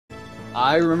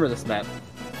I remember this map.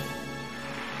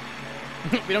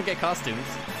 We don't get costumes.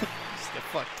 Just get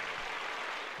fucked.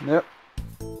 Yep.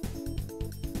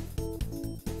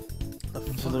 The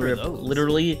It's fuck are those?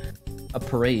 literally a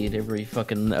parade every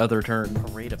fucking other turn.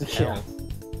 Parade of hell.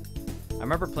 I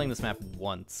remember playing this map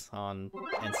once on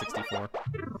N64.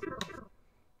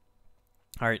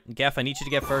 Alright, Gaff, I need you to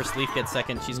get first, Leaf get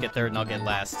second, Cheese get third, and I'll get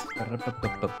last. So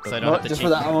I don't No, have to just change. for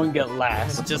that, I'm gonna get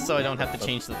last. Just so I don't have to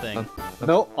change the thing.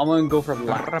 No, I'm gonna go for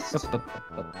last.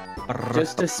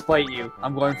 Just to spite you,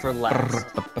 I'm going for last.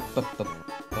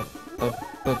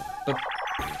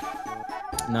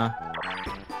 Nah.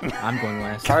 I'm going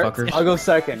last, Alright, fuckers. I'll go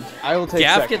second. I will take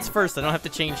Gaff second. gets first, I don't have to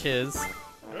change his.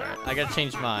 I gotta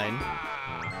change mine.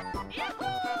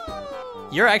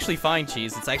 You're actually fine,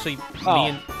 Cheese. It's actually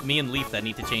me and Leaf that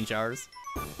need to change ours.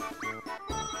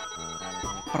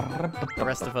 The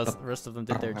rest of them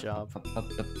did their job.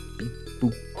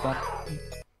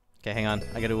 Okay, hang on.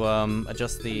 I gotta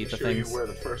adjust the Make sure things. you wear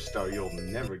the first star you'll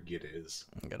never get is.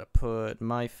 I'm gonna put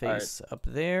my face up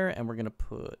there, and we're gonna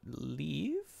put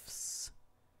Leaf's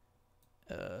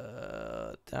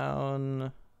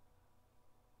down.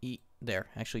 There.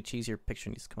 Actually, Cheese, your picture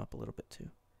needs to come up a little bit too.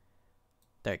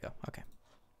 There you go. Okay.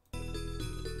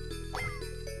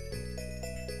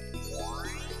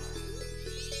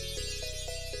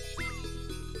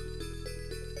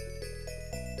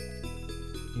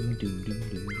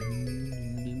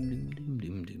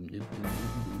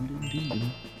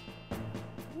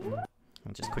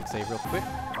 And just quick save real quick.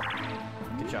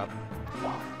 Good job.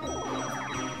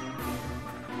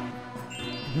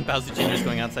 Bowser Jr.'s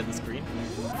going outside the screen.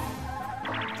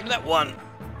 Give me that one!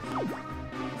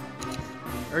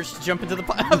 Urge to jump into the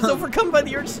pipe. I was overcome by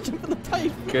the urge to jump in the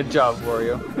pipe. Good job,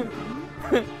 Wario.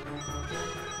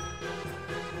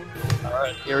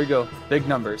 Alright, here we go. Big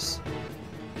numbers.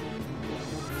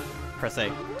 Press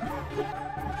A.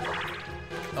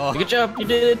 Oh, Good job, you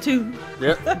did it too.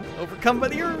 Yep. overcome by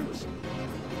the urge.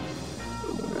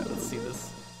 Alright, let's see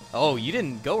this. Oh, you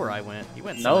didn't go where I went. You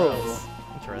went somewhere No. else.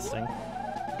 Interesting.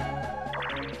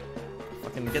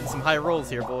 Fucking getting some high rolls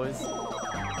here, boys.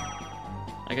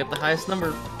 I got the highest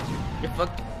number. Get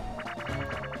fucked.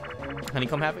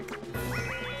 Honeycomb Havoc?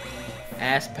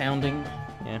 Ass pounding.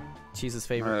 Yeah, Cheese's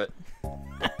favorite.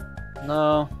 Alright.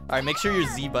 No. Alright, make sure your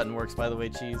Z button works, by the way,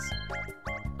 Cheese.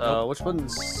 Which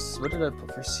buttons? What did I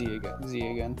put for Z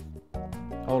again?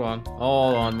 Hold on.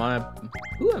 Hold on, my...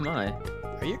 Who am I?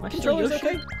 Are your My controllers Yoshi?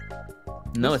 okay?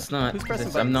 No, it's not. who's pressing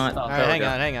because I'm not... Oh, Alright, there we hang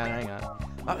go. on, hang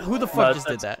on. Who the fuck just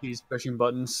did that? He's pushing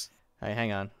buttons. Alright,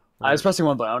 hang on. I was pressing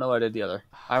one button. I don't know what I did the other.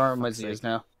 I remember my Fuck's Z is sake.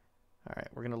 now. Alright,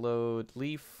 we're gonna load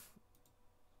Leaf.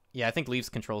 Yeah, I think Leaf's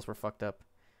controls were fucked up.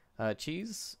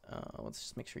 Cheese? Let's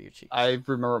just make sure you're Cheese. I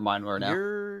remember what mine were now.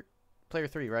 You're player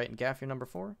 3, right? And Gaff, you're number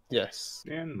 4? Yes.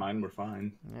 And mine were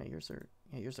fine. Yeah, yours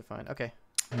are fine. Okay.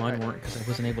 Mine weren't because I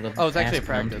wasn't able to... Oh, it's actually a ass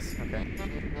pound. practice. Okay.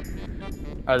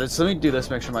 Alright, so let me do this.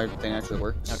 Make sure my thing actually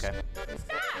works. Okay.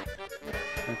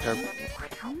 Okay.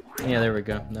 Yeah, there we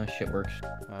go. No shit works.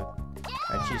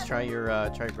 Alright, Cheese, try your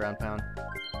ground pound.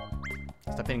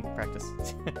 Stop hitting practice.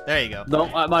 There you go. No,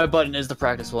 my button is the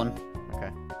practice one. Okay.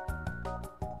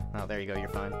 Oh, there you go. You're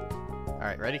fine.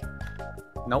 Alright, ready?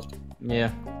 Nope.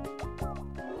 Yeah.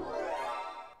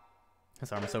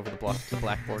 His arm is over the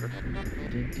black border.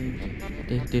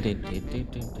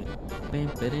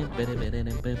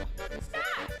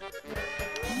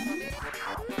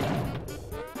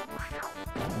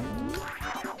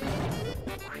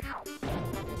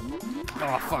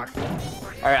 Oh, fuck.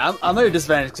 Alright, I'm at a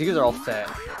disadvantage because you guys are all fat.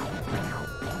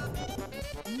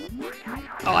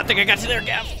 Oh, I think I got you there,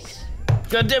 Gav.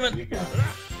 God damn it!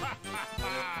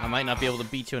 I might not be able to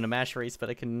beat you in a mash race, but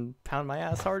I can pound my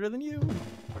ass harder than you.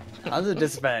 I'm at a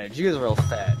disadvantage. You guys are all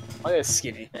fat. I got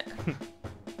skinny.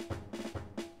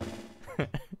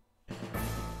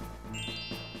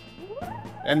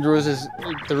 And the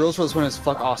rules for this one is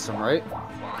fuck awesome, right?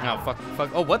 Oh,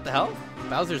 fuck. Oh, what the hell?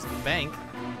 Bowser's Bank.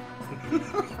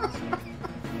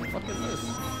 What is this?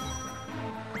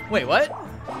 Wait, what?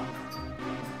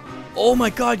 Oh my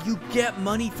god, you get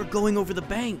money for going over the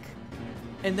bank.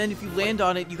 And then if you land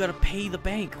on it, you gotta pay the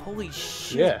bank. Holy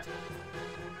shit. Yeah.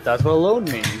 That's what a loan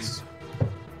means.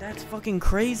 That's fucking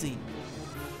crazy.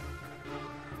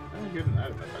 I'm giving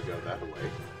that if I go that way.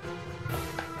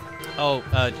 Oh,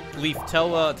 Leaf,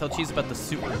 tell Cheese about the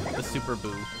super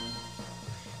boo.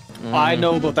 I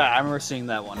know about that. I remember seeing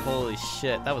that one. Holy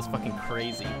shit, that was fucking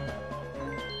crazy.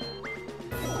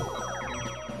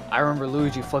 I remember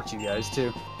Luigi fucked you guys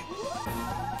too.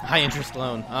 High interest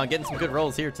loan. Getting some good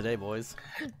rolls here today, boys.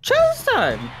 Challenge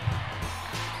time!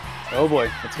 Oh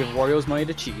boy, let's give Wario's money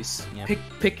to Cheese. Yeah.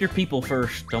 Pick your people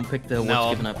first. Don't pick the No.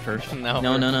 what's given up first. No.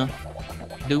 No.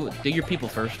 Do your people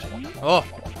first. Oh!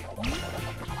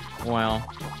 Wow.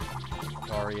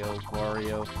 Wario.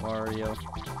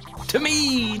 To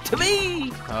me!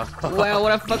 Oh. Wow,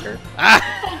 what a fucker.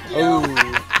 Oh.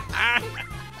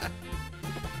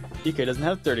 DK doesn't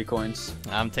have 30 coins.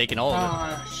 I'm taking all of it.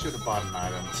 I should have bought an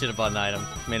item. Should have bought an item.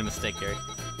 Made a mistake, Gary.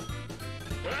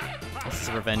 This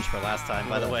is revenge for last time,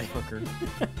 by the way. Fucker.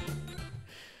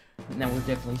 Now we're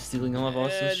definitely stealing all of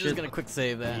Austin's Just shit. gonna quick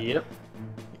save that. Yep.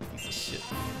 Piece of shit.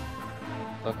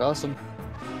 Fuck awesome.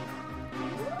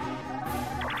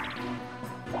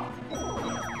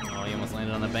 Oh, he almost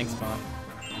landed on that bank spot.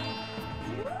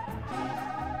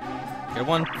 Get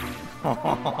one.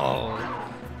 Oh.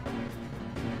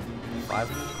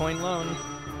 5-coin loan.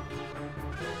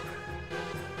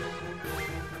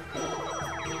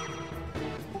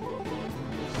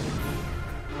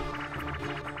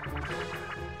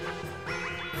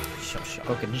 Shell shock.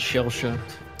 Fucking shell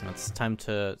shocked. It's time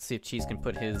to see if Cheese can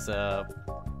put his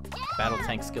battle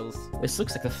tank skills. This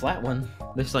looks like a flat one.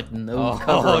 There's like no Oh,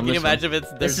 cover on can you this one. imagine if it's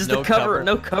there's This is no the cover.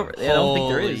 No cover. Yeah, I don't think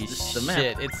there is. Holy This is the map.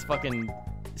 shit! It's fucking.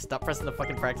 Stop pressing the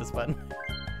fucking practice button.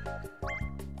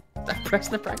 Stop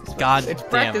pressing the practice button. God It's damn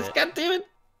practice. it. God damn it.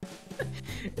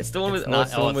 It's the one with. It's not.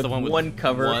 It's the one with one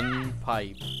cover. One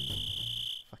pipe.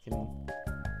 Fucking.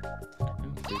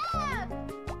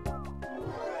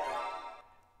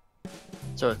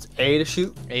 So it's A to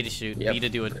shoot. A to shoot. Yep. B to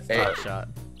do a A. top shot.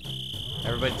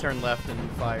 Everybody turn left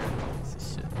and fire. Piece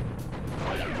of shit.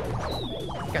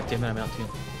 God damn it, I'm out too.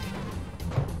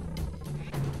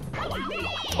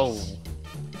 Oh.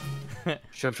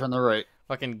 Should have turned the right.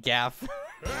 Fucking gaff.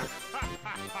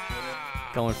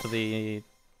 Going for the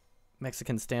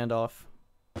Mexican standoff.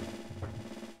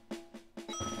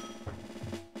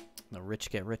 The rich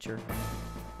get richer.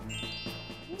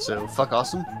 So fuck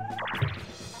awesome.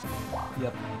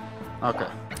 Yep. Okay.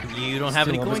 You don't have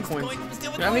any Steal all coins. his coins. Coins.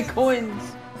 Steal How many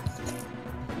coins?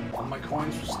 All my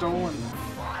coins were stolen.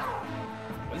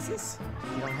 What is this?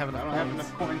 You don't have I enough don't have coins.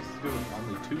 enough coins to do it.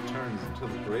 Only 2 turns until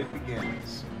the parade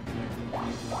begins.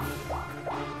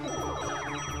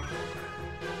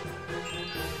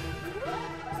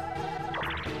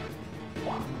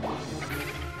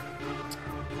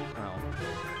 Oh.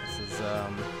 This is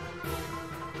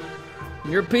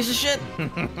You're a piece of shit.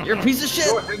 You're a piece of shit.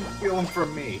 Go ahead and steal them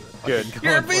from me. Good.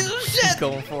 You're a going piece for of it. shit.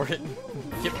 Going for it.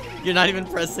 You're not even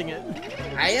pressing it.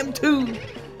 I am too.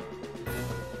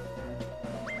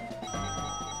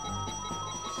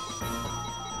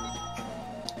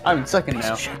 I'm in second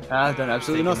now. I've done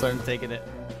absolutely nothing. Taking it.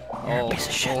 Oh, piece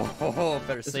of shit.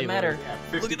 better Doesn't save matter.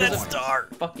 it. Look at that coins. star.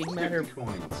 Fucking matter. 50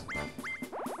 coins.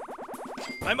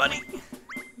 My money.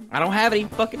 I don't have any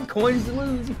fucking coins to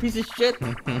lose. You piece of shit.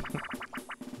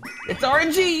 It's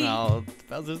RNG. Oh,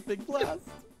 Bowser's Big Blast.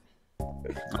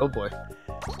 Oh boy.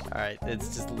 Alright,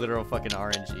 it's just literal fucking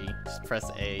RNG. Just press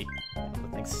A. The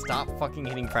thing, stop fucking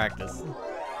hitting practice.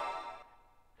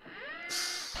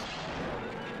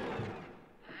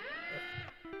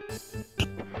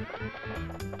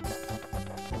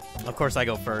 Of course I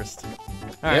go first.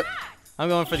 Alright. Yep. I'm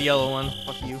going for the yellow one.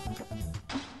 Fuck you.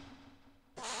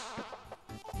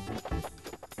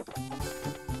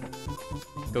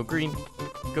 Go green.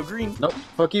 Go green. Nope.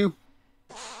 Fuck you.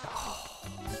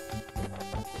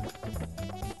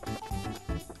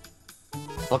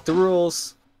 Fuck the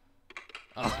rules.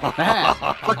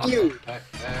 Ah, fuck you.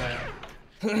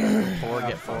 Four,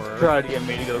 get four. Tried to get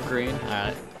me to go green.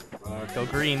 Alright. Go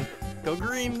green. Go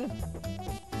green.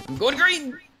 I'm going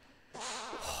green.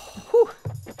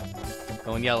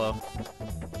 Going yellow.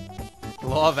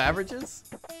 Law of averages?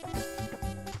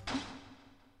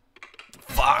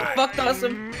 Fuck! Fuck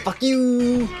awesome. Fuck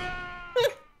you.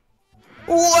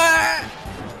 What?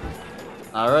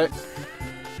 All right.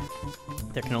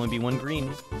 There can only be one green.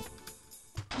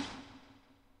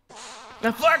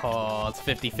 The fuck? Oh, it's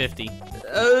 50-50.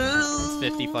 It's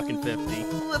 50 fucking 50.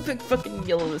 I picked fucking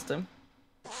yellow this time.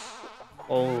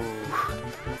 Oh.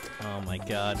 Oh my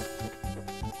god.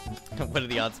 What are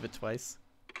the odds of it twice?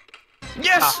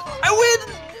 Yes! I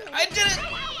win! I did it!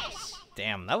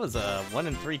 Damn, that was a 1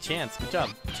 in 3 chance. Good job,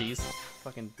 Cheese.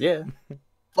 Fucking. Yeah.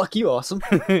 Fuck you, awesome.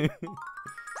 Give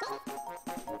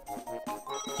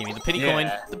me the pity Yeah.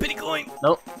 coin. The pity coin!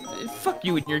 Nope. Fuck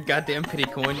you and your goddamn pity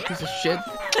coin, you piece of shit.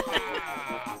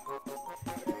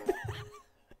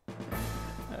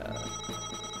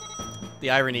 The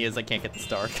irony is I can't get the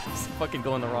star because I'm fucking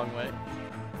going the wrong way.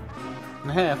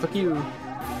 Nah, fuck you.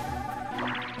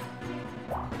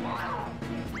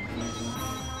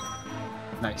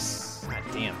 Nice. God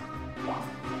damn.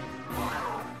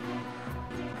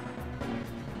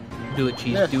 Do it,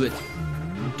 cheese. Yeah. Do it.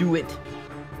 Do it.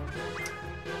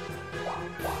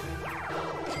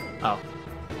 Oh.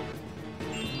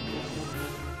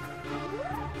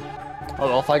 Oh,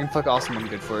 well, if I can fuck awesome, I'm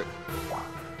good for it.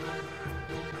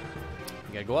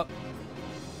 You gotta go up.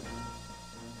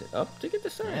 Up to get the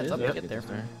star. Yeah, it's up to get there.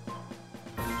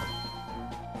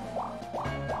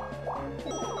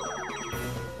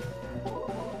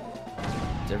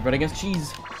 It's everybody against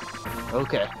cheese.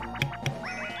 Okay.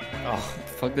 Oh,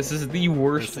 fuck, this is the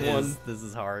worst one. This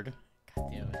is hard.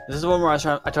 God damn it. This is the one where I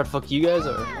try to fuck you guys,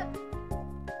 or?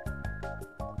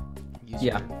 Use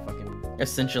Yeah. your fucking...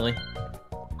 Essentially.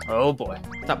 Oh boy.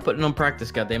 Stop putting on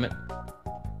practice, goddammit.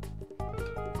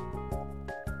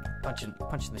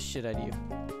 punching the shit out of you.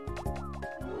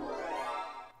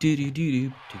 Do do do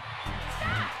do.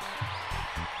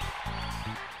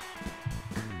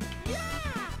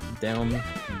 Down,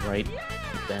 right,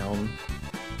 down,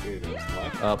 Okay,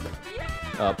 that's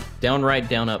left. up, down, right,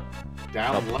 down, up.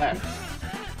 Down Up. left.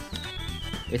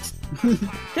 It's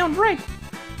down, right.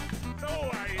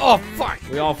 Oh fuck!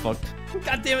 We all fucked.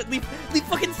 God damn it! Lee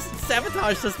fucking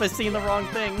sabotaged us by seeing the wrong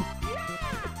thing.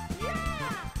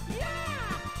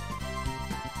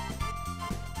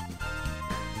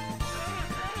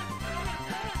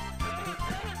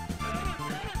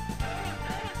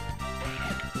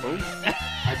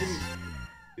 I didn't.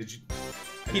 Did you?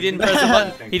 He didn't press the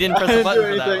button. He didn't press the button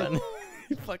for that anything.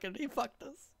 one. He fucked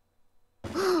us.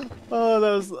 Oh,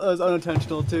 that was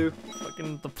unintentional too.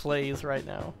 Fucking the plays right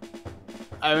now.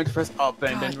 I went to press up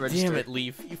and God didn't register. damn it,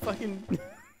 Leaf! You fucking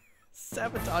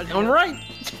sabotaged. Down, it. right.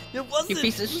 It wasn't. You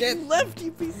piece of It was shit. Left,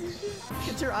 you piece of shit.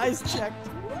 Get your eyes checked.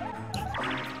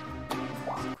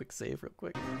 Quick save, real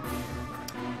quick.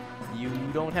 You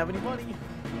don't have any money.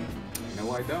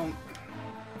 No, I don't.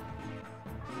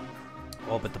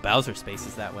 Oh, but the Bowser space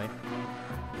is that way.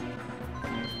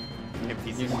 You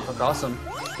piece You of can shit. fuck awesome.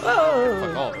 Fuck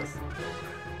all of us.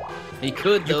 He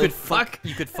could You though. could fuck.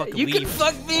 You could fuck. You can Leaf.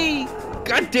 fuck me.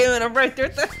 God damn it! I'm right there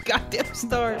at the goddamn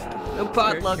start. No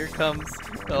potluck. Here comes.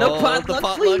 No Oh, potluck, the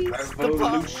potluck. please. The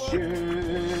potluck.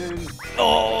 Revolution.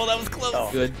 Oh, that was close. Oh.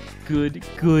 Good. Good.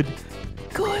 Good.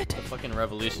 Good. The fucking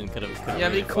revolution could have. You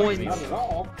have any coins? Not at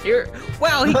all. Here.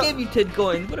 Wow, he gave you 10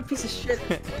 coins. What a piece of shit.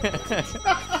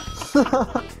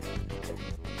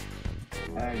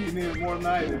 Hey, you needed more than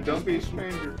I did. Don't be a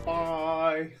stranger.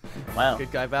 Bye. Wow.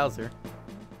 Good guy Bowser.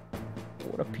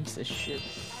 What a piece of shit.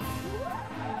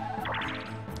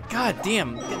 God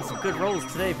damn, getting some good rolls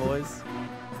today, boys.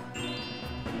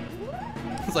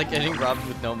 It's like getting robbed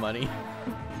with no money.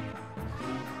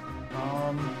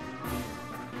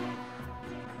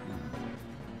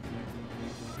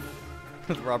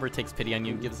 Robert takes pity on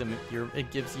you and gives him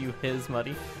it gives you his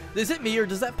money. Is it me or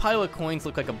does that pile of coins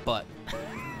look like a butt?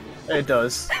 It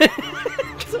does.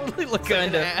 Totally looks like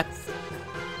an Kinda. ass.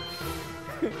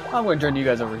 I'm gonna join you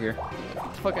guys over here. Get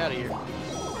the fuck out of here.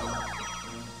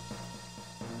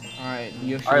 Alright,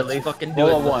 Yoshi, All right, let's Leaf. fucking do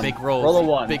Roll it. a one. Big rolls. Roll a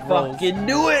one. Big rolls. Fucking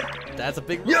do it! That's a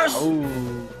big Yes!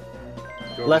 Oh.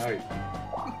 Go Left. right.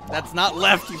 That's not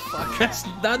left, you fuck. That's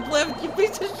not left, you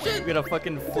piece of shit! I'm gonna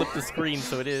fucking flip the screen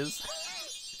so it is.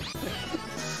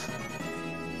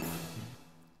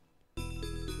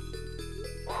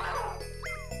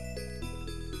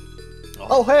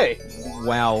 Oh, hey.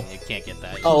 Wow. You can't get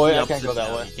that. Oh, wait, I Yup. can't go that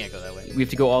No, way. You can't go that way. We have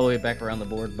to go all the way back around the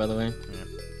board, by the way.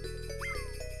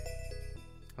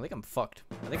 I think I'm fucked.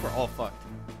 I think we're all fucked.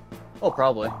 Oh,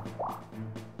 probably.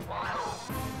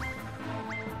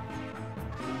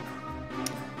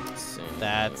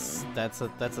 That's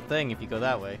a thing if you go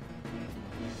that way.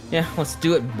 Yeah, let's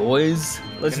do it, boys.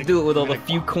 Let's Gonna- do it with all the gonna-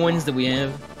 few coins that we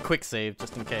have. Quick save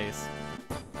just in case.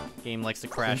 Game likes to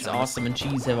crash. Since on us. Awesome and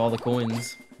Cheese have all the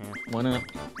coins. Yeah. Why not?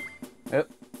 Yep.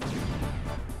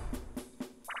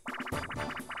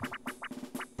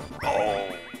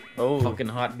 Oh. Fucking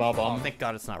hot bob Oh, on. thank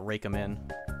God it's not rake 'em in.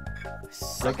 I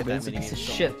suck Look at at that this mini piece game of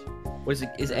so shit. What is it?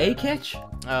 Is A catch?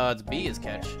 much. It's B is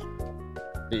catch.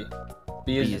 B.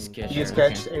 B is, B is catch, B is okay.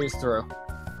 catch, A is throw. Okay.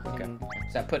 Fucking-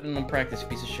 Stop putting on practice, you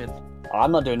piece of shit. Oh,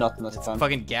 I'm not doing nothing this time.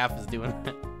 Fucking Gaff is doing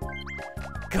it.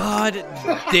 God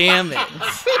damn it.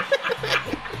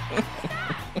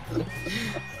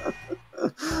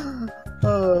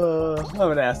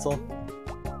 I'm an asshole.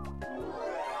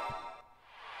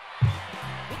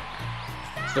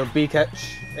 So B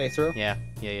catch, A throw. Yeah.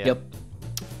 Yep.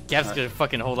 Gaff's gonna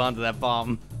fucking hold on to that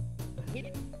bomb.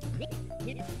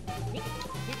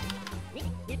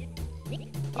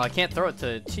 Oh, I can't throw it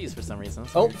to Cheese for some reason.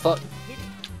 That's Oh, weird. fuck.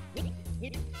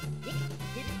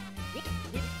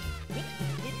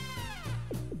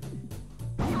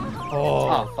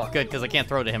 Oh, fuck. good, because I can't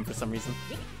throw to him for some reason.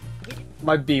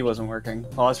 My B wasn't working.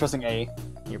 Oh, I was pressing A.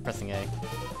 You're pressing A.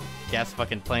 Gaff's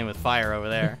fucking playing with fire over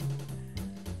there.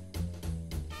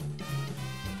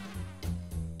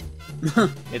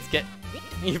 It's get...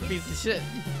 You piece of shit.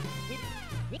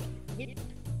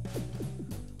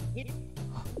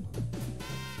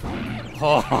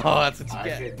 Oh, that's what you I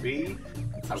get. hit B.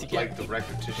 I would like the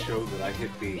record to show that I hit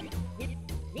B.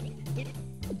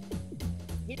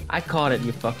 I caught it,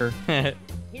 you fucker.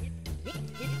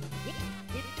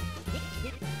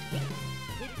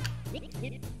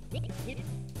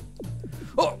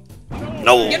 Oh!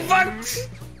 No! Get fucked!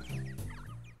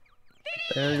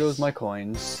 There goes my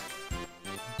coins.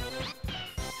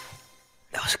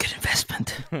 That was a good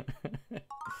investment. Give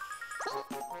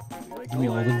me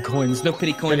all the coins. No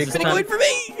pity coins this Pity time. coin for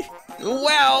me!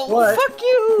 Wow! What? Fuck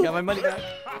you! Got my money back.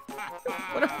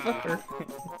 What a fucker.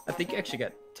 I think you actually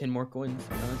got 10 more coins, to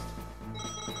be honest.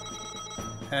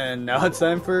 And now it's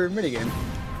time for minigame.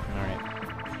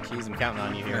 Alright. Cheese, I'm counting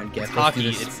on you here. Alright, Gaff, It's let's do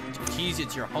hockey. this. It's Cheese,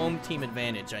 it's your home team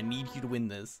advantage. I need you to win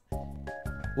this.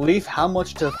 Leaf, how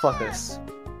much to fuck us?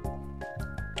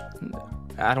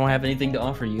 I don't have anything to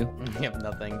offer you. Yep,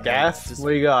 nothing. Gas? Just What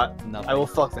do you got? nothing. I will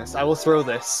fuck this. I will throw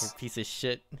this. Piece of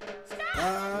shit.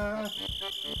 I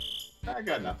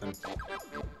got nothing.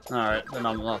 Alright, then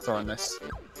I'm not throwing this.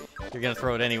 You're gonna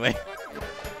throw it anyway.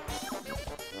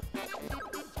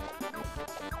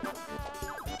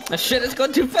 Ah, shit, it's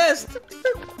going too fast!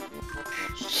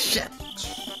 Shit.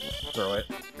 Throw it.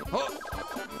 Oh,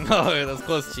 that was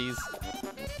close, Cheese.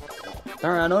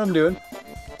 Alright, I know what I'm doing.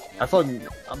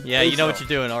 I'm Yeah, you know what you're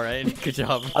doing, alright. Good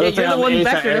job. I Yeah, don't think you're the I'm one ace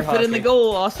back at there air to fit in the hockey.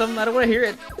 goal, awesome. I don't want to hear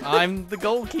it. I'm the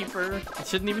goalkeeper. It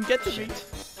shouldn't even get to me.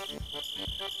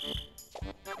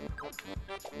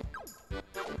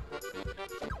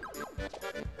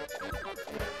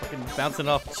 Fucking bouncing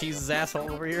off Cheese's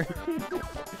asshole over here.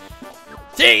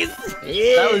 Cheese!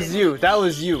 That was you. That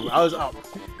was you. I was up.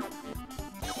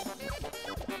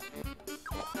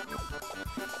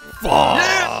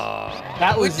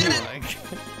 That was you.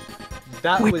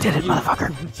 That was you.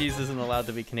 motherfucker. Cheese isn't allowed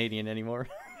to be Canadian anymore.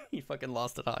 He fucking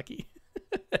lost at hockey.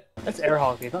 That's air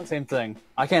hockey. It's not the same thing.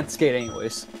 I can't skate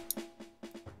anyways.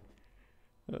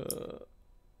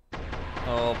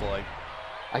 Oh boy.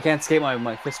 I can't skate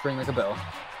my fist spring like a bell.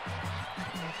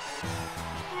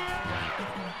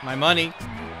 My money.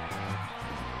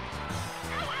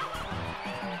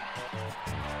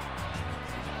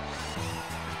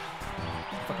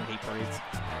 I fucking hate parades.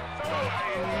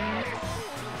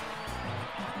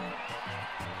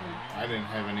 I didn't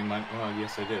have any money. Well,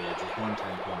 yes, I did. I just won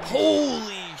 10 coins.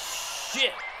 Holy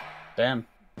shit! Damn.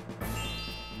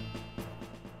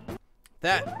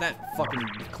 That fucking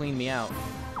cleaned me out.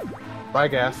 Bye,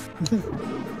 Gaff.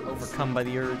 Overcome by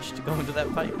the urge to go into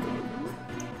that pipe.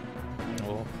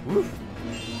 Oh, woof.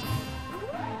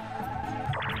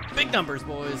 Big numbers,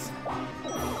 boys.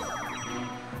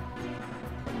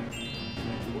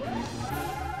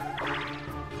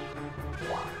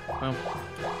 Well,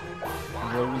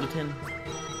 roll the 10.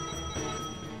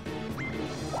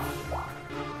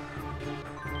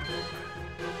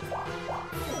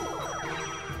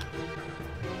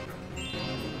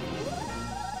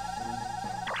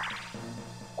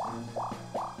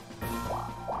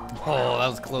 Oh, that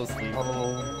was close, Steve.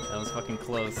 Oh. That was fucking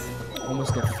close.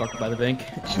 Almost got fucked by the bank.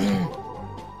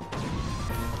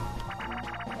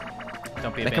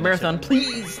 Don't be a Make a bandit marathon, shit.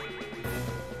 please!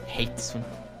 Hate this one.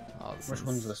 Oh, this Which is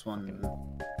one's this one?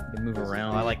 You can move Oh,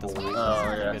 around. I like this one.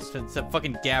 Oh, yeah. Except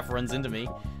fucking Gaff runs into me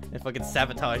and fucking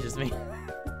sabotages me.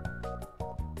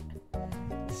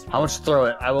 How much to throw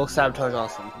it? I will sabotage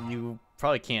awesome. You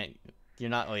probably can't. You're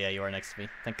not. Oh yeah, you are next to me.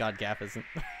 Thank God Gaff isn't.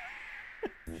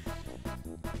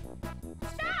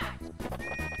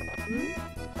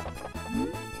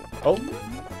 Oh.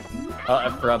 I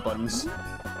forgot buttons.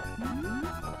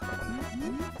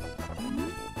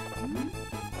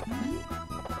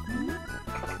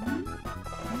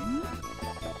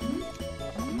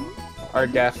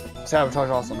 Alright, Gaff. Sabotage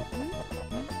awesome.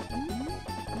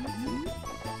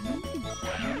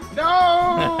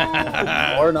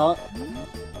 No! Or not.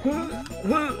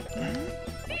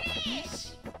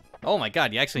 Oh my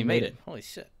God, you actually made it. Holy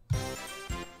shit.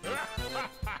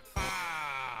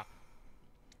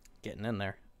 Getting in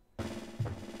there.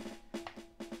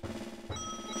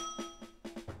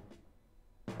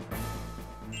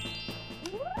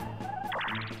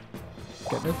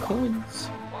 Got no coins.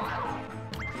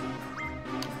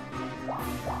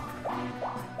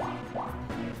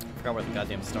 Forgot where the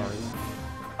goddamn star is.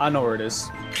 I know where it is.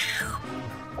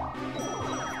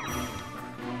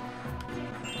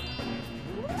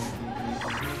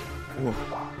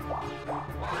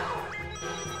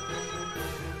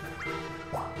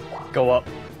 Go up.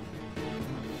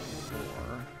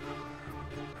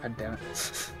 God damn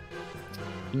it.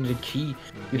 You need a key.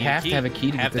 You Need have key. to have a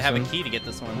key to Have get to this have one. a key to get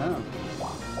this one. Oh.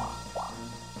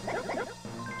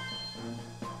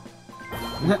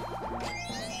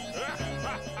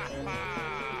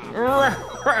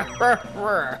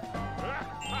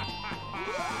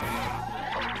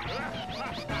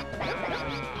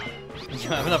 You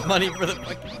don't have enough money for the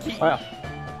fucking key. Wow.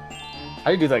 How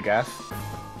do you do that, Gaff?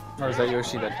 Or is that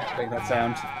Yoshi that make that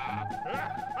sound?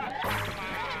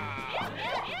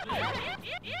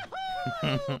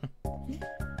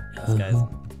 This guy's.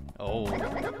 Oh,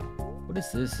 What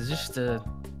is this? Is this just a...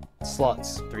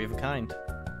 Slots. 3 of a kind.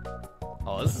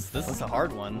 Oh, this is a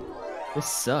hard one. This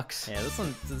sucks. Yeah, this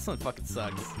one fucking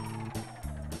sucks.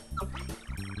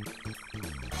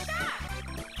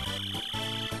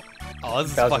 Oh,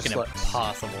 this is Bowser fucking sluts.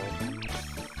 impossible.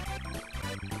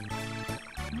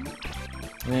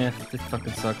 Yeah, this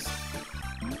fucking sucks.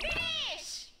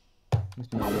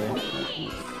 There's no way.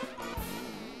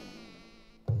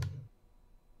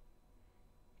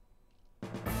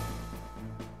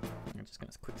 I'm just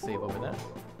gonna quick save over that.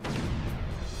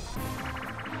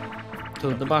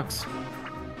 To the box.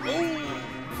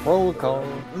 Roll call.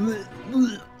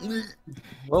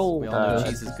 Roll. We all know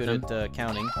Cheese is good at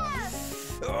counting.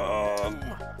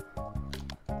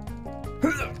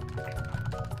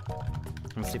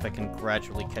 Let's see if I can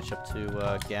gradually catch up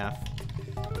to Gaff.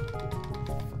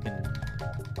 Fucking...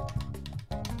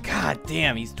 God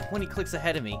damn, he's 20 clicks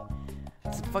ahead of me.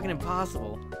 It's fucking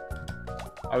impossible.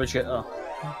 I would get. Oh.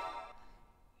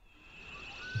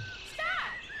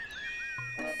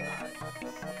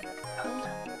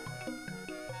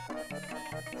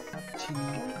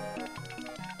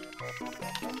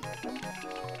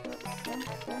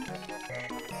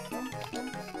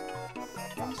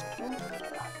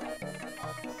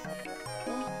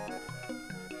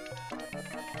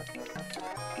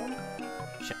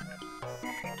 Shit.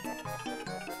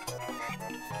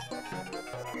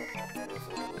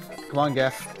 Come on,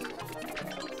 Gaff.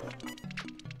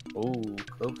 Oh,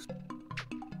 close.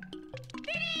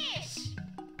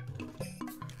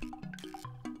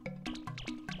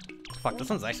 Fuck, this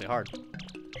one's actually hard.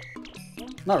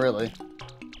 Not really.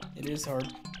 It is hard.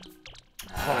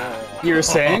 You were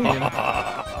saying?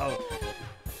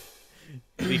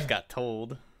 Leaf got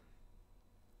told.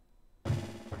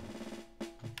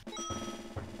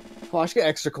 Well, I should get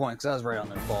extra coin because I was right on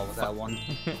the ball with that one.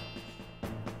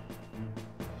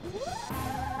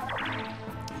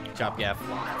 Chop Gaff.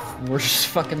 We're just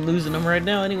fucking losing them right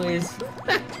now anyways.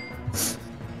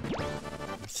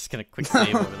 Just gonna quick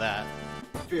save over that.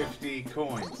 50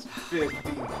 coins. 50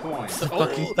 coins. It's a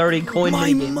fucking 30 coin my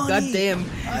minigame. money! God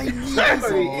damn.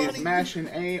 Somebody is mashing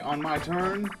A on my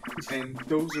turn, and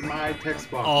those are my text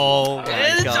boxes. Oh my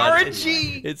It's god.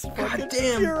 RNG! It's fucking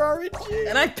damn. pure RNG.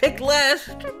 And I picked last!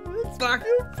 Fuck.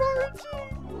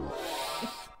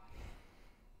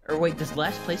 Or wait, does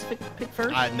last place pick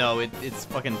first? No, it's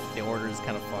fucking, the order is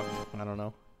kind of fucked. I don't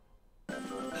know. Oh,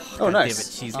 God nice. Damn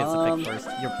it, Cheese gets to pick first.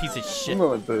 You're a piece of shit. I'm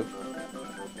going with Boo.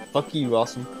 Fuck you,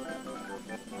 awesome.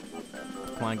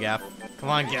 Come on, Gaff. Come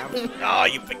on, Gaff. Oh,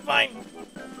 you picked mine.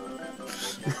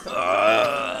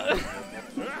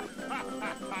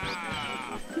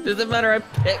 Doesn't matter, I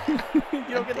pick.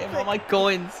 You don't get to Damn, all pick. my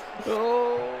coins.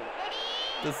 Oh.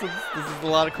 This is a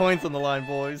lot of coins on the line,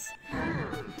 boys.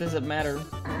 Doesn't matter.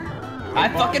 I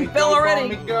fucking fell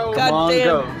already! Go. Come God on, damn.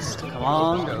 Ghost. Come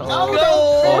on, Ghost.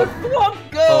 Go! Come on,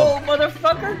 go,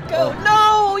 motherfucker, go!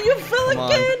 No, you fell Come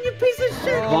on. again, you piece of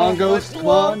shit! Come on, Ghost. Come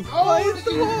on.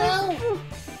 Oh,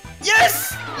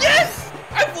 Yes! Yes!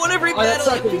 I've won every that's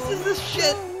battle, you sucking. pieces of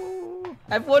shit!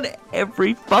 I've won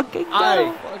every fucking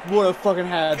battle! I would have fucking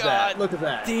had God that. Look at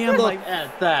that. damn, Look my-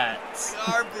 at that.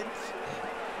 Garbage.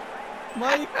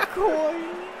 My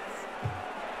coins.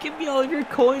 Give me all of your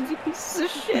coins, you pieces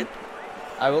of shit!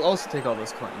 I will also take all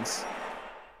those coins.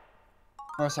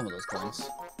 Or some of those coins.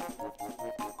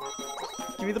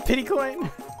 Give me the pity coin.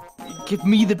 Give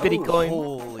me the bitty Oh, coin!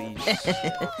 Holy shit.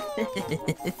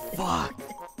 Fuck.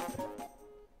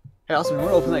 Hey, Austin, you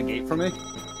want to open that gate for me?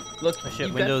 Look, Oh, shit,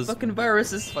 you Windows- got fucking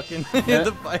viruses. Fucking Yeah.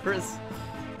 the virus.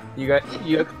 You got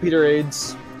computer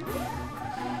aids.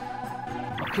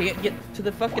 Can't get to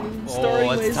the fucking store Oh,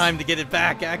 anyways. it's time to get it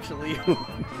back, actually.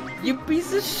 You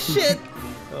piece of shit!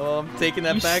 Oh, I'm taking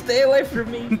that You back. stay away from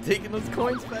me! I'm taking those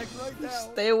coins back right now.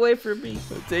 Stay away from me!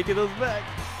 I'm taking those back.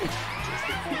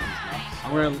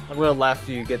 I'm gonna laugh if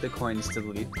you get the coins to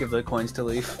leave. Give the coins to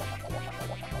leave.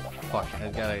 Fuck, I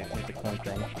gotta hit the coin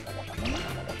thing.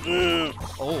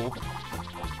 Oh.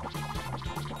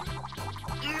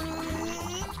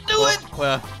 Do it!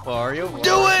 Well, Wario.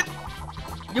 Do it!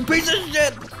 You piece of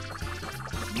shit!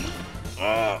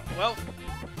 Well,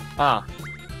 Ah.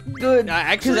 Good.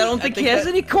 Actually, Because I don't think he has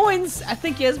any coins. I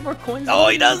think he has more coins. Oh,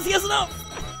 he does. He has enough.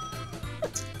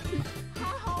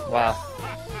 Wow.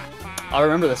 I'll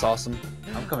remember this, awesome.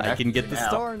 I'm coming I after can get you the now.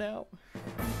 star now.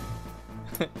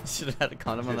 Should have had a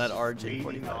condom on that RJ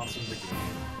 45. Awesome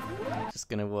again. Just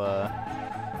gonna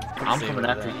I'm say coming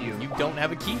about after that. you. You don't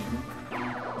have a key.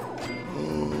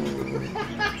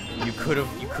 You could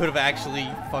have actually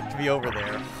fucked me over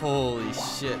there. Holy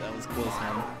shit, that was close,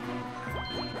 man.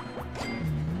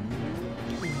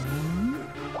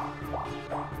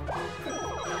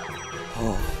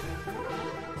 Oh.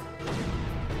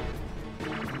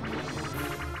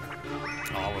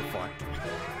 Oh, we're fucked.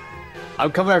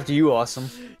 I'm coming after you, awesome.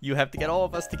 You have to get all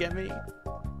of us to get me.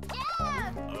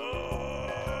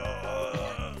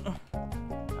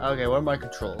 Okay, what are my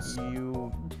controls?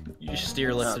 You You just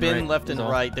steer left and spin right. left and is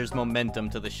all. right. There's momentum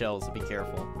to the shells, so be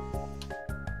careful.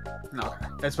 No,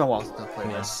 it's been a while since I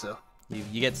played Yeah. this, so.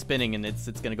 You get spinning and it's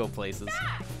gonna go places.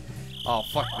 Oh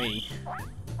fuck me!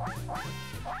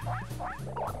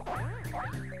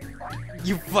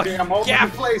 You fucking Okay, I'm holding Gaff!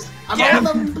 them in place. I'm Gaff!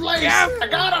 holding them in place. Gaff! I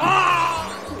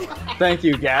got him. Thank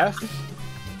you, Gaff.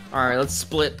 Alright, let's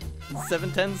split.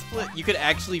 7-10 split. You could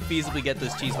actually feasibly get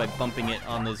this cheese by bumping it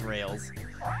on those rails.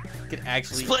 You could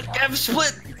actually Split, Gav,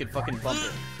 split! You could fucking bump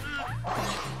it.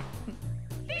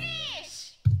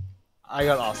 I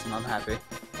got awesome, I'm happy.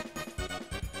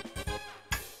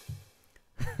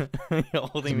 You're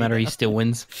holding Doesn't me matter, he down. still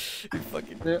wins. You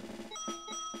fucking. Yeah.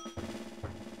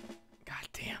 God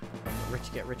damn.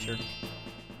 Rich get richer.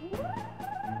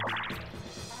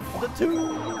 The 2!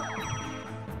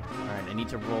 Alright, I need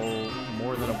to roll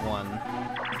more than a 1.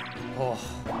 Oh,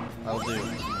 that'll do.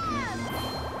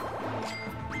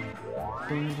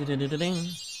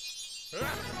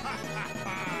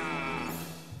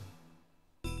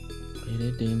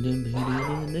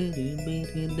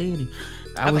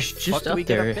 I was fuck just do we up get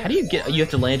there. up there? How do you get? You have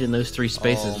to land in those 3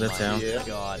 spaces. Oh That's my how.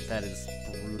 God, that is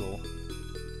brutal.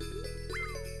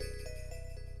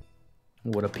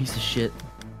 What a piece of shit.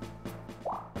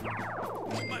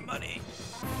 My money.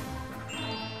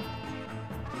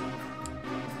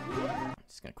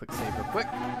 Just gonna quick save real quick.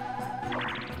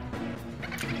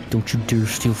 Don't you dare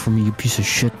steal from me, you piece of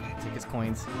shit. Take his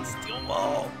coins. Steal them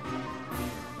all.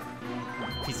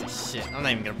 Piece of shit. I'm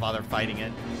not even gonna bother fighting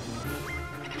it.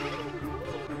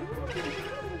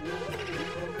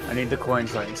 I need the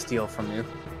coins so I can steal from you.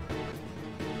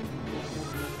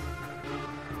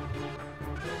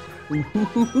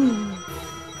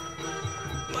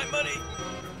 My money.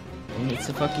 It's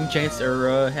a fucking chance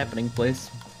or happening place.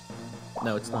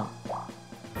 No, it's not.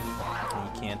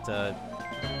 You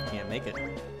can't make it.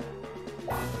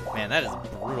 Man, that is a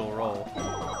brutal roll.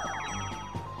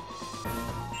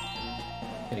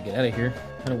 Gotta get out of here.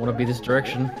 I don't want to be this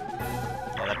direction.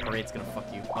 Yeah, that parade's gonna fuck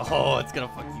you. Oh, it's gonna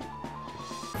fuck you.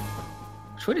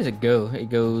 Which way does it go? It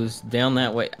goes down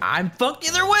that way. I'm fucked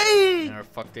either way! You're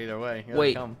fucked either way. Here they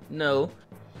Wait, come. no.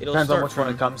 It'll Depends on start which one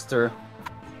it comes through.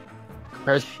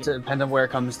 Depends on where it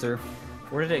comes through.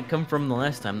 Where did it come from the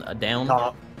last time? A down?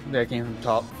 Top. Yeah, it came from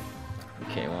top.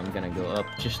 Okay, well, I'm gonna go up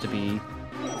just to be We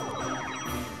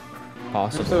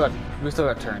possible. still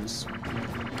got turns.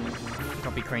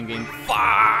 Don't be crane game.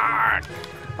 Fuck!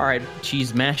 Alright,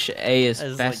 cheese, mash A as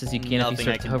There's, fast like, as you can if you nothing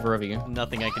start I to can- hover over you.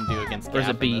 Nothing I can do against Or is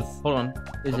Gaff it B? in this. Hold on.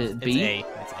 Is it B? It's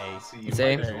A. It's A. See, you It's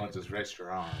A? might just want to stretch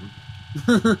your arm.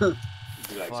 Yeah.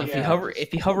 Be like, So if yeah,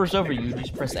 he hovers over you,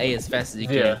 just press A as fast as you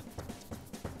can. Yeah.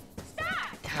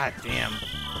 God damn.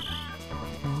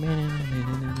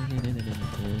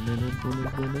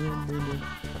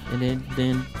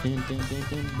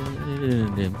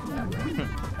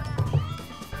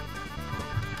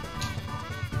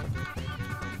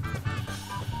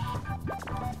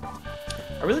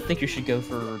 I really think you should go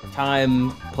for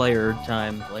time, player,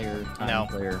 time, player, time, No,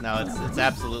 player. no, it's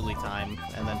absolutely time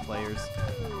and then players.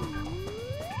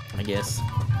 I guess.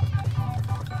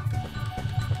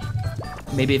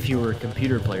 Maybe if you were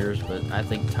computer players, but I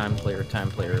think time player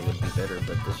would be better,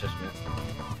 but that's just me.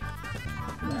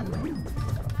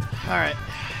 Alright.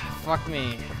 Fuck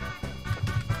me.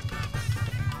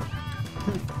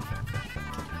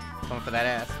 Going for that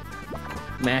ass.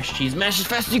 Mash cheese, mash as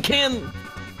fast as you can!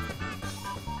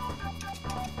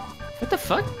 What the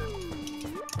fuck?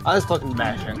 I was fucking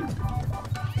mashing.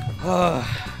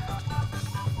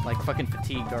 Like fucking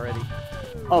fatigued already.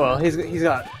 Oh well, he's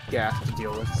got Gaff to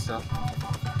deal with, so.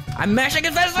 I'm mashing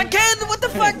as fast as I can! What the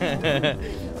fuck?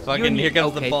 Fucking here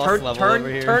comes the boss level over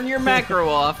here. Turn your macro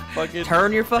off. Fucking,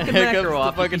 Turn your fucking here comes macro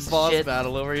off. the you fucking piece of boss shit.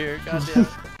 battle over here. Goddamn.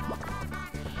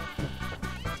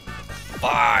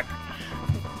 Fuck.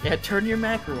 Yeah, turn your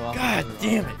macro off. God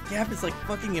damn it. Gaff is like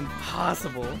fucking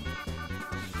impossible.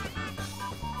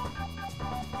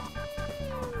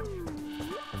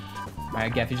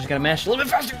 Alright, Gaff, you just gotta mash a little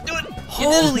bit faster. Do it!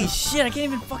 Holy shit, I can't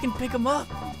even fucking pick him up.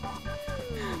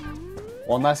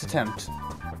 One last attempt.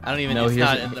 I don't even No, it's he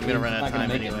not. doesn't- I'm gonna run out of he's not gonna time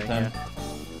make it anyway. in time. Yeah.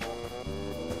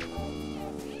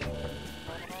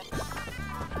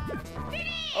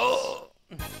 Oh!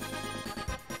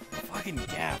 Fucking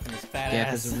Gaff and his fat Gaff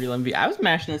ass. is a real MVP. I was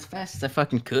mashing as fast as I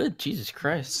fucking could. Jesus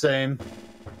Christ. Same.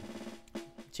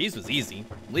 Cheese was easy.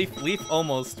 Leaf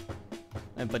almost.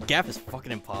 But Gaff is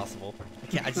fucking impossible.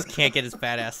 I just can't get his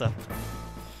fat ass up.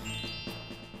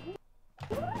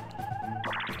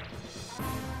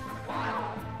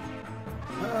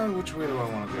 Which way do I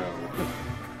want to go?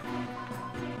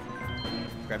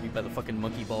 Grab you by the fucking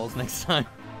monkey balls next time.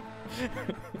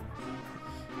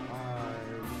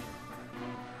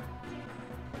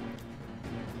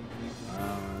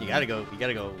 You gotta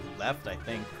go left, I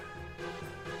think.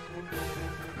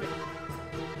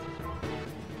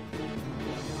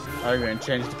 Are you gonna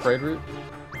change the parade route?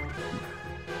 Let's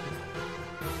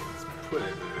put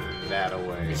it that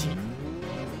away.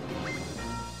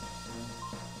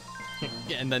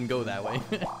 And then go that way.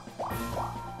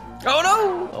 Oh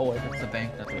no! Oh wait, that's the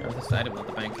bank. That's the other side of not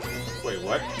the bank. Wait,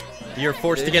 what? You're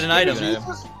forced to get an item.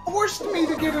 Jesus forced me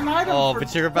to get an item. Oh, for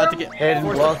but you're about to get Hidden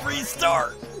forced wealth. a free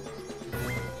start.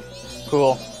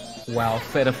 Cool. Wow,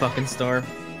 fed a fucking star.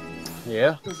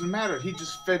 Yeah. Doesn't matter. He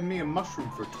just fed me a mushroom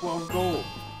for 12 gold.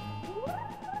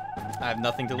 I have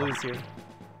nothing to lose here.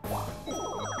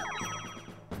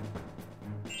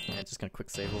 Yeah, just gonna quick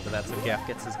save over that so Gaff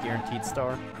gets his guaranteed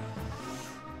star.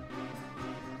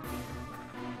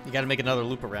 You gotta make another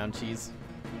loop around, Cheese.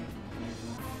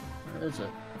 Where is it?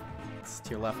 It's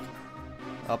to your left.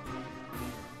 Up.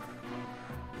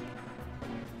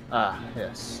 Ah,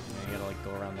 yes. Yeah, you gotta like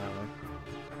go around that way.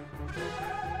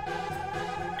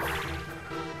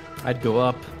 I'd go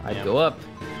up. I'd Yeah. go up.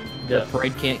 The Yeah.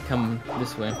 parade can't come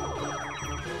this way.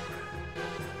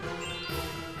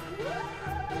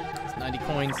 It's 90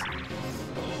 coins.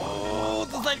 Oh,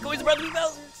 those 90 coins are about to be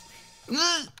thousands!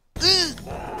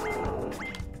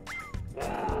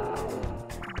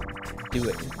 Do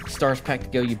it. Stars pack to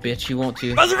go, you bitch. You want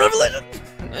to. Buzzer Revelation!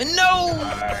 No!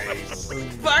 Nice.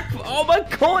 Fuck all my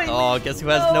coins! Oh, guess who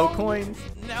has no coins?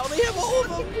 Now they have all of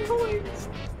them! coins!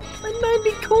 My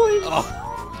 90 coins! Oh.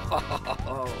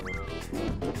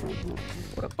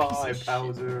 Bye,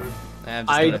 Bowser. I'm just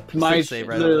gonna My quick save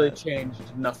right literally over that.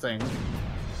 changed nothing.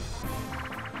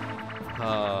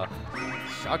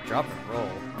 Shock, drop, and roll.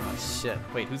 Oh, shit.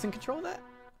 Wait, who's in control of that?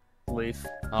 Leaf.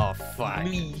 Oh, fuck.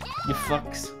 Me, you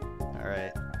fucks.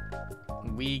 Alright.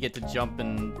 We get to jump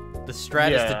and... The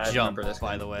strat Yeah, is I to jump, remember this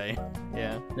by game. the way.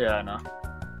 Yeah. Yeah, I know.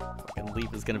 Fucking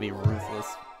Leaf is gonna be ruthless.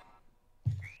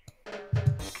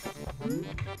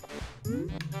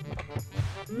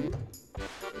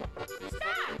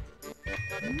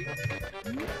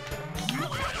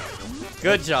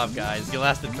 Good job, guys. You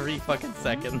lasted 3 fucking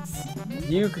seconds.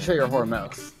 You can show your whore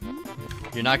mouth.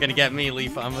 You're not gonna get me,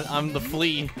 Leaf. I'm the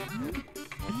flea.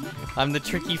 I'm the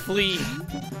tricky flea.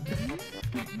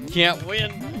 Can't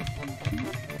win.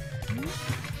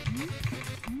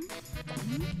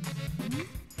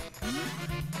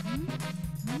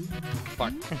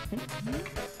 Fuck.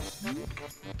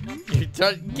 You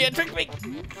can't trick me.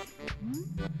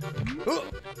 Ooh.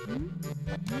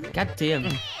 God damn.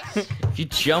 If you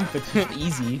jump, it's just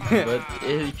easy. But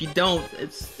if you don't,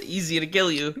 it's easy to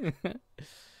kill you.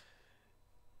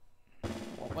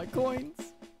 All my coins.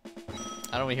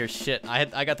 I don't want to hear shit.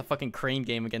 I got the fucking crane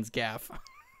game against Gaff.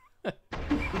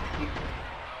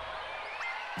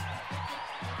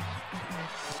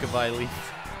 Goodbye,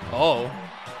 Leaf. Oh,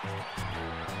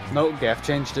 No, Gaff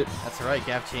changed it. that's right.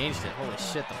 Gaff changed it. Holy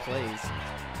shit, the plays.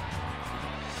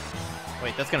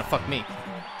 Wait, that's gonna fuck me.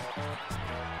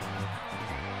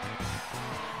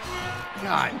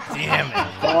 God damn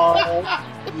it.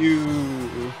 Oh,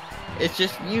 you. It's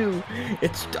just you.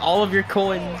 It's all of your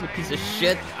coins, you piece of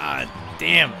shit. God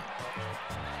damn it.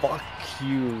 Fuck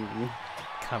you.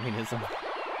 Communism.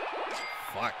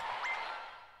 Fuck.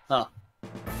 Huh.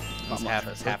 That's Not much, half,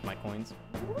 is half my coins.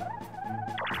 Good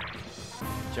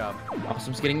job.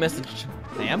 Awesome's getting messaged.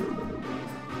 I am?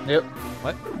 Yep.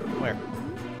 What? Where?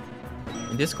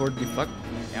 In Discord, you fuck.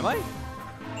 Am I?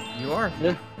 You are.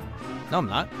 Yeah. No, I'm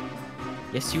not.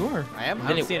 Yes, you are. I am? I Then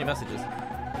don't it- see any messages.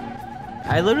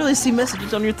 I literally see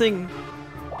messages on your thing.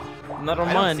 Not on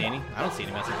I mine. don't see any. I don't see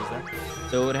any messages there.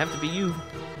 So it would have to be you.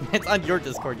 It's on your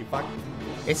Discord, you fuck.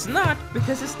 It's not,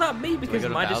 because it's not me, because go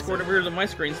to my Bowser? Discord over here on my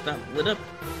screen's not lit up.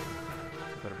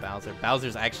 Go to Bowser.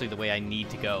 Bowser's actually the way I need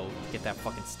to go to get that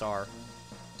fucking star.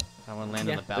 I want to land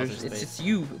on the Bowser space. It's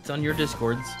you. It's on your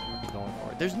Discords. I'm going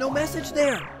for it. There's no message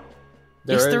there!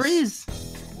 Yes, there is.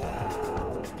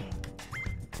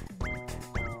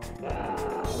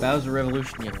 Bowser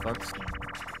Revolution, you fucks.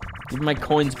 Give me my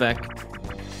coins back.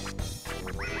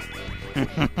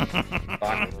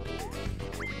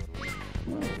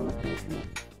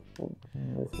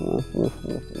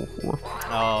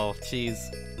 Oh, jeez.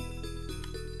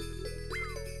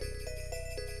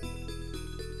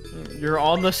 You're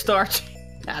on the star.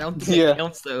 I don't think it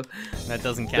counts though. That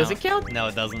doesn't count. Does it count? No,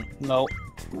 it doesn't. No.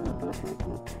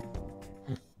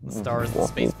 The star is in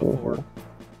space before.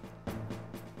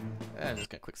 I'm just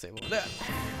gonna quick save over that.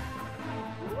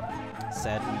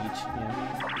 Sad Weege,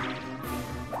 yeah.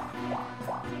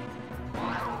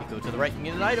 You go to the right and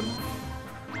get an item.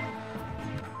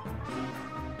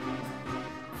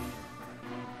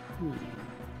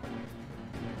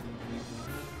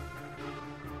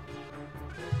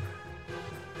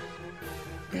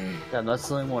 Yeah, that's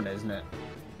the only one, isn't it?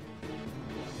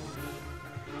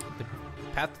 The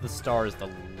path to the star is the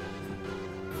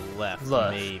left.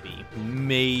 Maybe.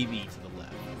 Maybe to the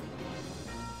left.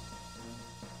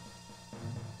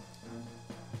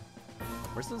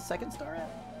 Where's the second star at?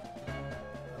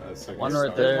 One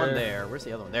right There's there. one there. Where's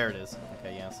the other one? There it is.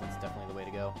 Okay, yeah, so it's definitely the way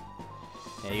to go.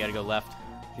 Yeah, you gotta go left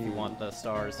if you want the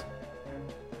stars.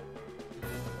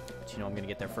 But you know I'm gonna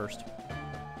get there first.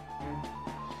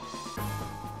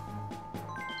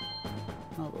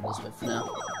 I'll go this way for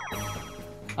now.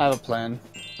 I have a plan.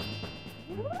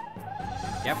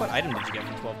 Yeah, what item did you get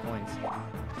for 12 coins?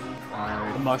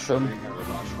 The mushroom.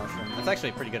 That's actually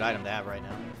a pretty good item to have right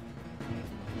now.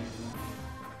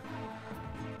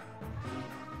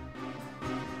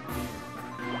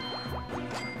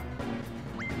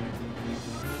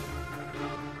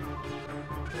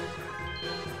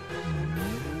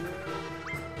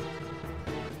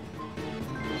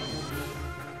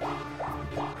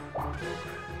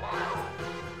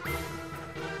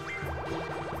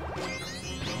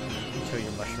 Show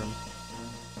your mushroom.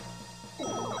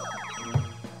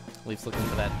 Leaf's looking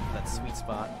for that sweet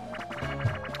spot.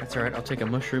 That's alright, I'll take a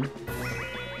mushroom.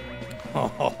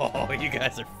 Oh, you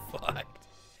guys are fucked.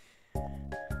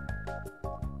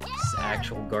 It's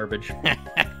actual garbage.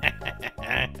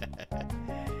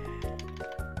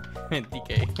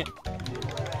 DK.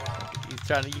 He's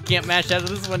trying to. You can't mash out of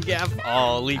this one, Gaff.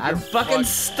 Oh, Leaf, I'm you're fucking fucked.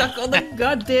 stuck on the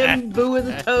goddamn Boo and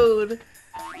the Toad.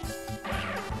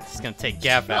 It's gonna take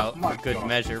Gaff out my for good God,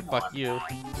 measure. come Fuck you.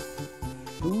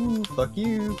 Ooh, fuck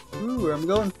you. Ooh, where am I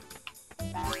going?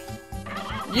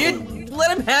 You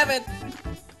let him have it.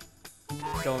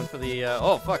 Going for the.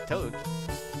 Oh, fuck, Toad.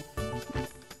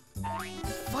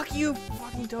 Fuck you,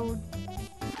 fucking Toad.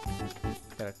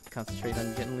 Gotta concentrate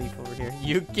on getting Leaf over here.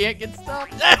 You can't get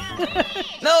stopped.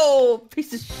 No,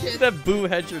 piece of shit. That Boo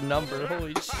had your number.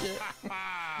 Holy shit.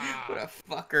 What a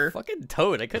fucker. Fucking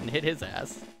Toad. I couldn't hit his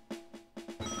ass.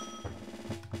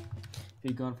 If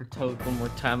you'd gone for Toad one more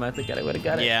time, I think I would have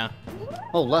got it. Yeah.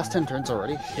 Oh, last 10 turns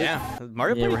already. Yeah.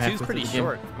 Mario Yeah, we're Party 2 is halfway pretty through the game.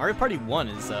 short. Mario Party 1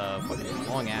 is fucking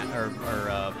long at or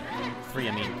 3.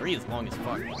 I mean 3 is long as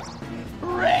fuck.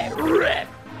 Red.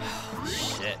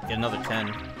 Shit. Get another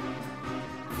 10.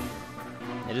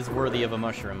 It is worthy of a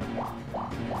mushroom.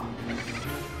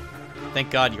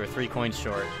 Thank God you were 3 coins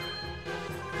short.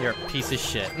 You're a piece of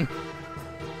shit.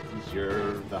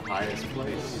 You're the highest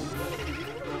place.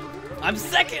 I'm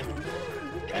second!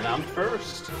 And I'm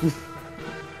first.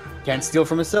 Can't steal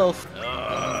from himself. You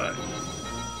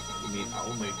mean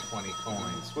only 20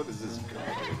 coins? What is this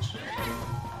garbage?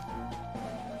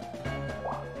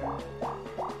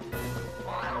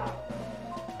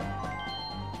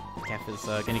 Gaff is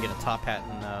gonna get a top hat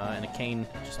and a cane.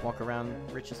 Just walk around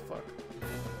rich as fuck.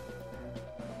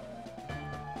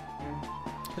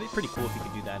 It'd be pretty cool if you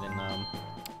could do that in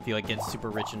if you like get super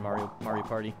rich in Mario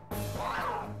Party.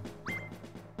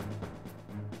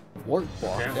 Warp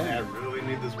block. Apparently, I Damn. really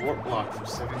need this warp block for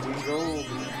 17 gold.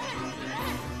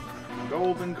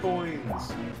 Golden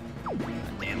coins. God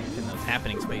damn, in those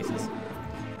happening spaces.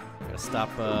 Gotta stop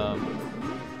your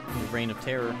reign of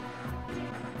terror.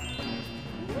 Get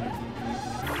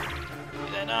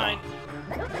that 9.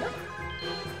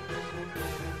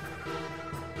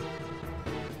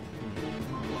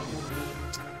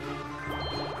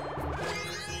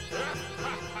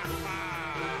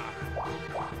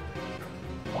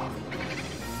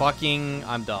 Fucking,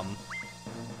 I'm dumb.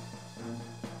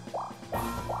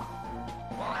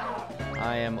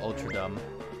 I am ultra dumb.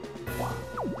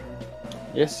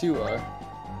 Yes, you are.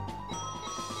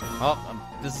 Oh,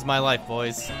 this is my life,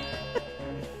 boys.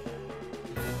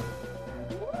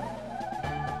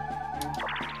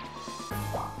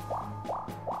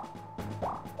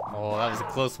 Oh, that was a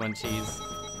close one, Cheese.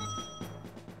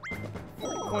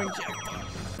 Coin jackpot.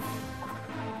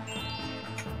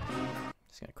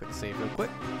 Just gonna quick save real quick.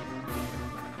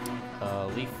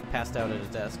 Leaf passed out at his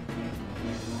desk.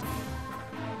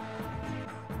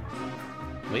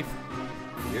 Leaf?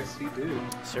 Yes, he did.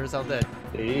 Sure as hell dead.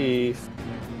 Thief.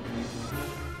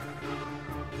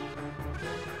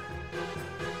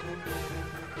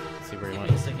 Let's see where he Give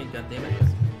went. me a second,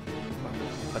 goddammit.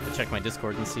 I have to check my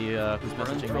Discord and see who's Run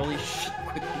messaging through me. all these shit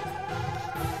quickly.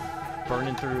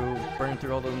 Burning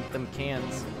through all them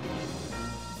cans.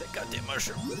 That goddamn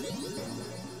mushroom.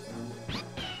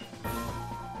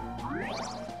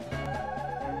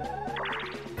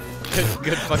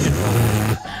 Good fucking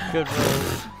roll. Good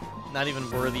roll. Not even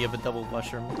worthy of a double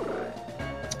mushroom.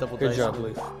 Double Good dice. job,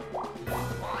 Leaf. Get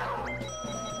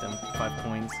them 5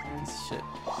 coins. Piece of shit.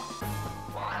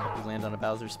 Hope we land on a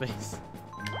Bowser space.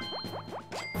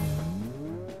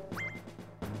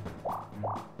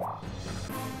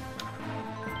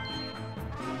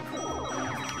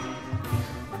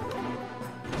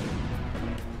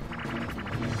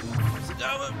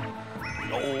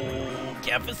 Oh,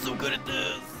 Gaff is so good at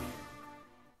this.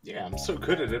 Yeah, I'm so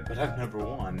good at it, but I've never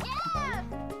won.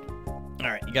 All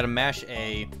right, you gotta mash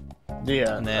A,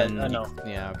 Yeah, and then I know.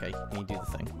 yeah, okay, and you do the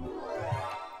thing.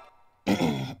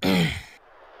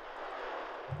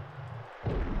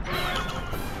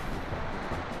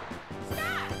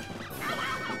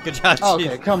 Good job, Okay,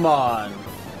 Chief. come on.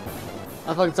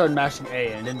 I fucking started mashing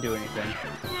A and it didn't do anything.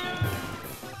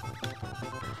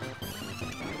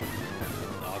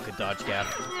 Oh, good dodge, Gaff.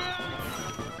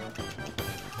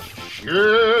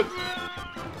 Shit!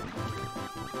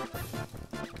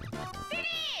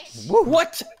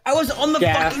 What? I was on the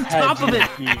Gaff fucking had top of it.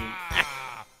 you.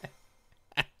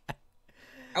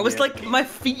 I was like, my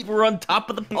feet were on top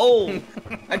of the pole.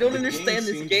 I don't understand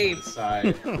this seems game. To decide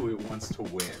who it wants to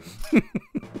win.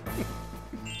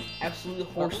 Absolutely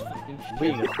horse fucking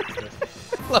We shit.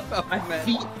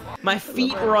 got My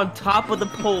feet were on top of the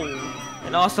pole,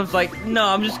 and Awesome's like, no,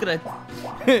 I'm just gonna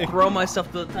throw myself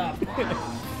to the top.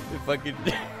 The fucking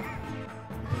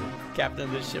captain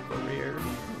of this ship over here.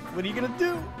 What are you gonna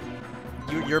do?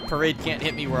 Your parade can't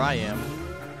hit me where I am.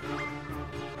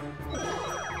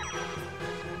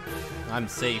 I'm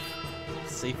safe.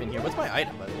 Safe in here. What's my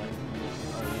item, by the way?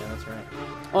 Oh yeah, that's right.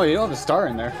 Oh, you don't have a star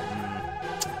in there.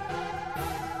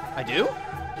 I do?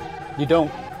 You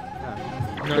don't.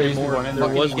 Not There used to be anymore. one in There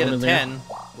there. Fucking was get one a in there. 10.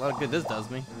 A lot of good this does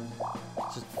me.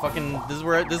 Just fucking. This is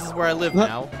where I live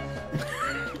now.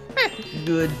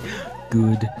 Good.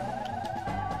 Good.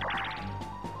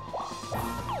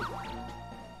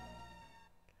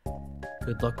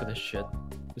 Good luck with this shit.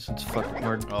 This one's fucking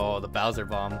hard. Oh, the Bowser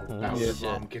bomb. Oh, Bowser shit.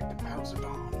 bomb, get the Bowser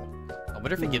bomb. I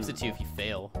wonder if it gives it to you if you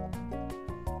fail.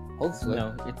 Hopefully.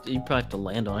 No, you probably have to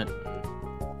land on it.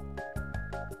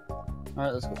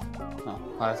 Alright, let's go.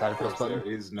 Oh, I decided to press There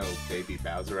button. is no baby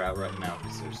Bowser out right now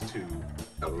because there's 2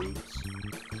 toads.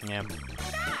 Yeah.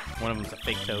 One of them's a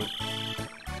fake toad.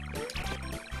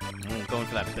 Going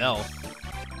for that bell.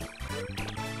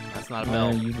 That's not a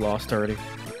bell. You lost already.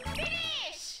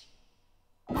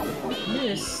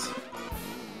 Miss.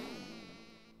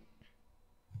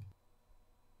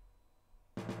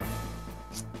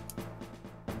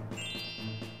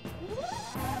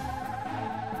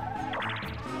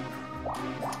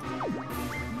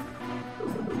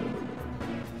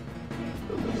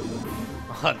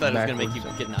 I thought it was gonna make you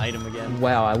get an item again.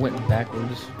 Wow, I went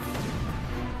backwards.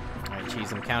 Alright,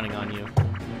 Cheese, I'm counting on you.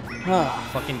 Ah,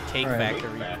 Fucking cake Alright.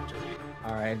 factory.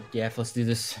 Alright, yeah, let's do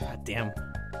this. God damn.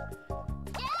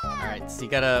 Alright, so you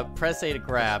gotta press A to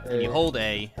grab, and you A. hold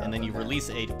A, and then you release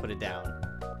A to put it down.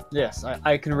 yes,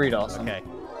 I can read awesome. Okay,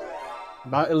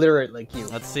 I'm not illiterate like you.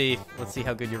 let's see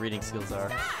how good your reading skills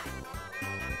are.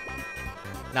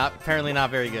 Apparently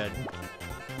not very good.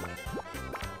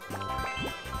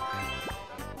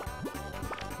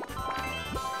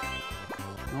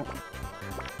 Nope.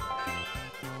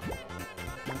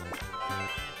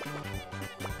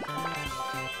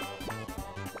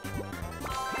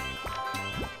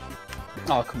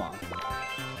 Oh, come on.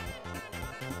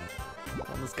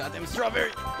 On this goddamn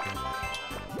strawberry.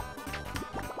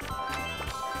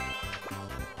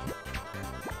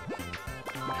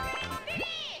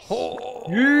 Oh,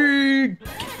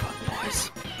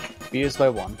 Beat us by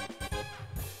 1.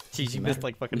 Cheese, you missed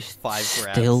like fucking 5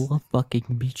 grabs. Still fucking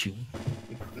beat you.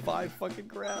 5 fucking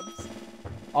grabs.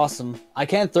 Awesome. I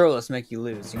can't throw this, make you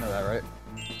lose. You know that, right?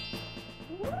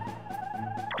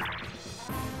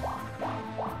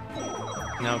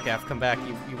 No, Gaff, come back.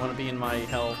 You want to be in my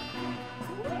hell?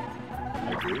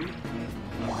 I do.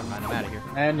 Oh, never mind, I'm out of here.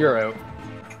 And you're out.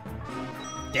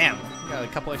 Damn. Got a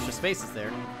couple extra spaces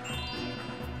there.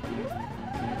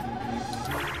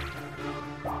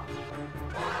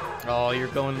 Oh, you're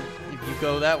going. If you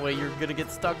go that way, you're gonna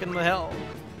get stuck in the hell.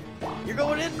 You're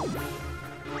going in.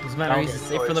 Doesn't matter. He's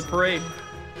safe for the parade.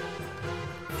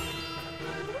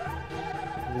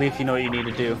 Leaf, you know what you need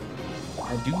to do.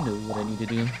 I do know what I need to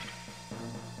do.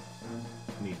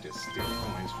 Need to steal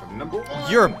coins from number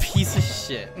 1. You're a piece of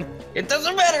shit. It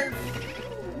doesn't matter.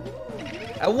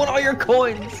 I want all your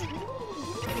coins.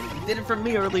 You did it for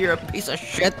me earlier, a piece of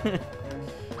shit.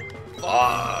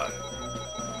 Fuck.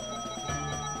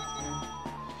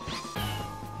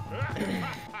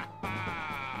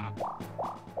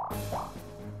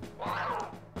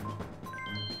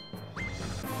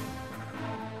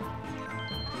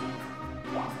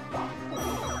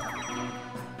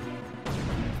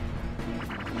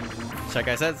 Shy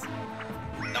Guy says.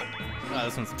 Nope. Oh,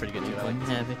 this one's pretty good too. I like this.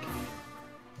 Havoc.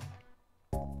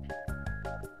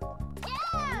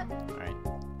 Alright.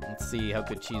 Let's see how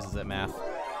good Cheese is at math.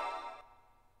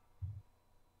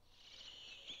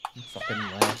 Fucking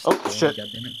last. Oh, shit. God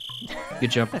damn it.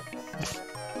 Good job.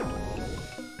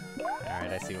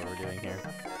 Alright, I see what we're doing here.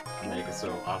 Make it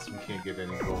so awesome can't get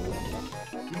any gold.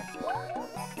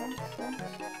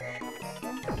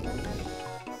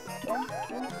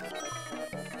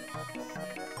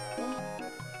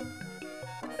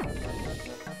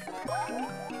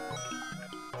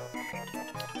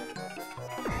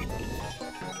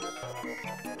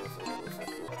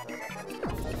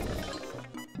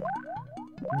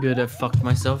 Good, I fucked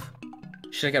myself.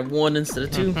 Should I got 1 instead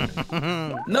of 2?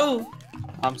 No!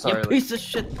 I'm sorry. You piece of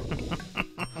shit.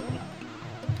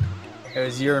 It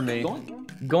was you or me.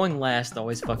 Going last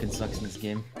always fucking sucks in this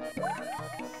game.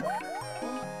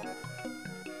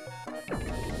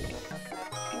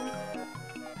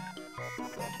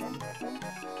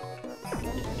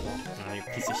 Oh, you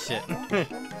piece of shit.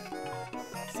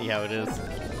 See how it is.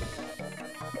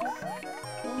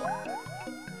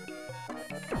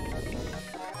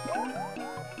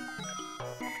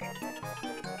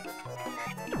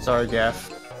 Sorry,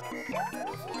 Gaff.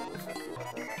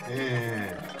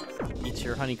 Yeah. Eat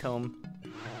your honeycomb.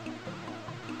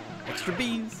 Extra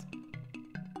bees.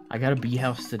 I got a bee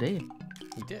house today.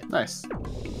 You did. Nice.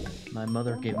 My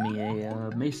mother gave me a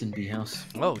mason bee house.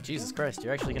 Oh, Jesus Christ.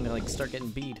 You're actually gonna, like, start getting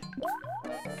bead.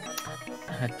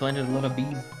 I planted a lot of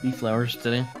bee flowers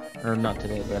today. Or not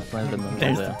today, but I planted them over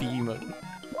There's the bee emote.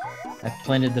 I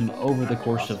planted them over the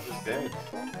course of... Awesome's dead.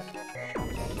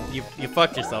 You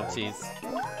fucked yourself, Cheese.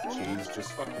 Cheese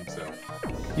just fucked himself.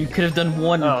 You could have done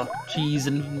 1 Oh. cheese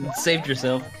and saved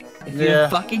yourself. If Yeah. you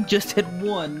fucking just hit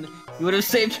 1, you would have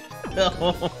saved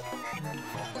yourself.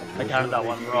 I counted that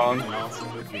one wrong. Else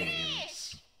in the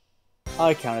games.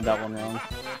 I counted that one wrong.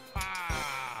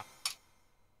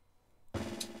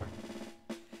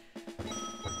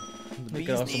 Make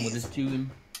it awesome with his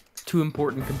two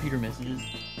important computer messages.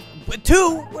 But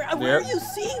 2? Where are Yep. you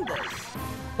seeing this?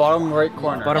 Bottom right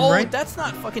corner. Bottom Oh, right. that's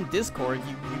not fucking Discord,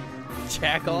 you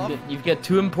jack off. You've got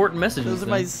 2 important messages. Those are then.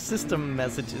 my system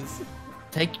messages.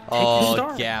 Take Oh, your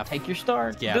star. gaff. Take your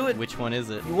star. Yeah, Do it. which one is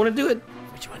it? You want to do it.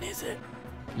 Which one is it?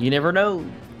 You never know.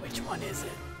 Which one is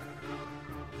it?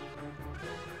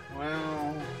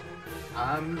 Well,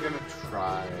 I'm gonna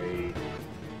try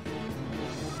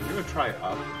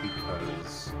up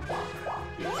because.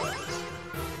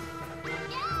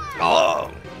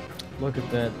 Oh! Look at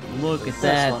that. Look at This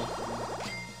that. one.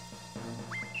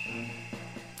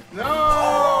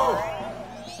 No!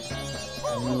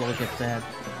 Look at that.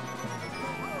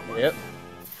 Yep.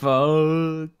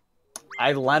 Fuck.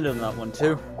 I landed on that one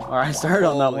too. Or I started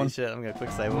on that Holy one. shit, I'm gonna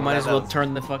quick save. Might as well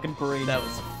turn the fucking parade. That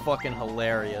was fucking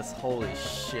hilarious. Holy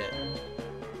shit.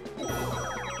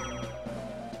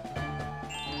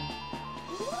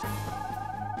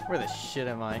 Where the shit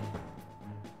am I?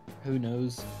 Who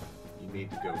knows? You need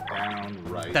to go down,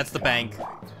 right. That's the down, bank. right.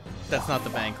 That's not the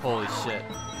bank. Holy shit.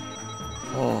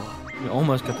 Oh, You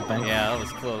almost got the bank. Yeah, that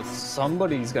was close.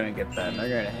 somebody's gonna get that. And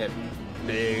they're gonna hit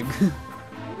big.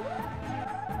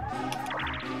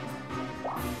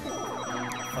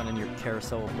 Fun in your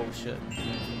carousel of bullshit.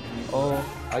 Oh,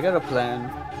 I got a plan.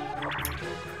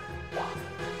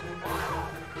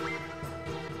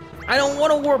 I don't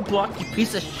want a warp block, you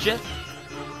piece of shit.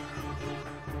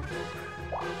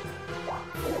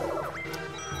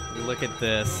 Look at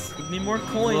this. Give me more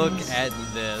coins. Look at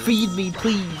this. Feed me,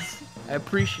 please. I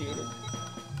appreciate it.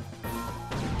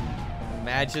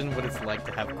 Imagine what it's like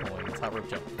to have coins. Hot rope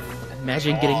jump.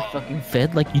 Imagine getting fucking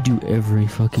fed like you do every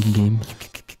fucking game.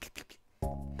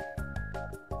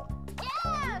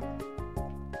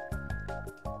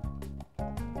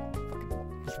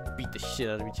 Beat the shit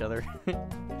out of each other.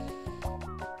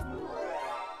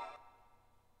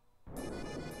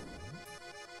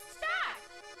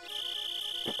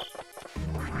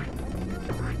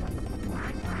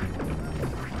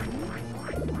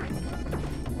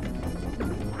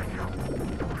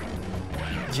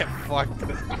 Get fucked.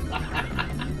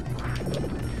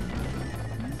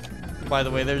 By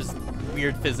the way, there's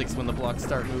weird physics when the blocks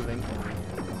start moving.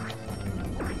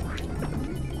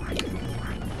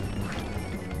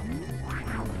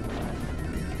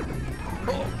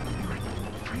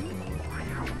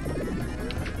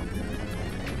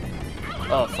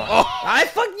 Oh fuck! I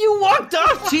you walked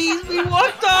off, cheese. We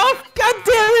walked off. God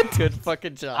damn it! Good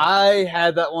fucking job. I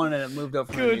had that one and it moved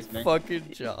over. Good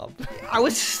fucking job. I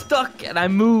was stuck and I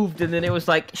moved, and then it was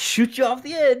like shoot you off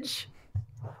the edge.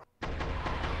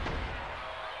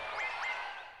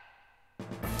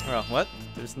 Oh, what?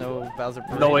 There's no Bowser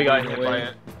Parade? No way got hit God by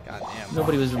it. damn.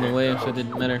 Nobody was in the way, so it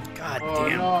didn't matter. God Oh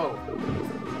damn. no!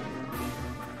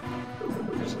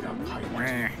 Just got piped.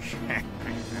 Where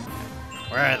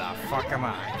the fuck am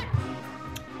I?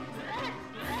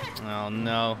 Oh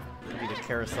no. It'll be the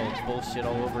carousel bullshit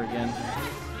all over again.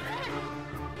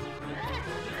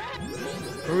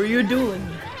 Who are you doing?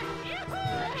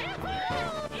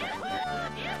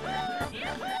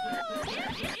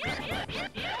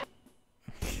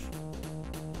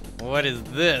 What is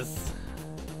this?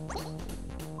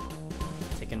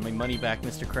 Taking my money back,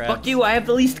 Mr. Krabs. Fuck you! I have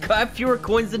the least. I have fewer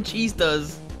coins than cheese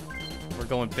does. We're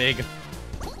going big.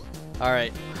 All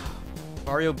right.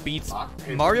 Mario beats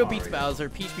Mario. Bowser.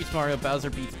 Peach beats Mario. Bowser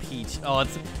beats Peach. Oh,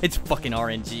 it's fucking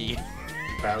RNG.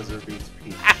 Bowser beats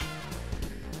Peach.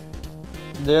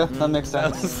 Yeah, that makes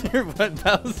sense.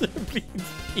 Bowser beats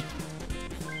Peach.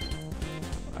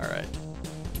 All right.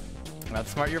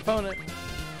 Outsmart your opponent.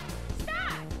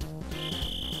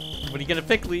 What are you gonna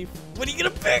pick, Leaf? What are you gonna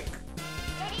pick?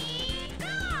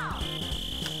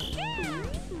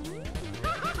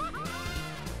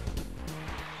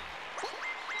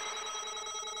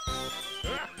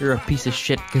 You're a piece of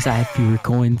shit because I have fewer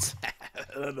coins.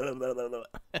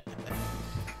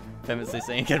 Famously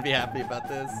saying, "Gonna be happy about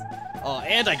this." Oh,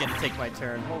 and I get to take my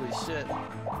turn. Holy shit!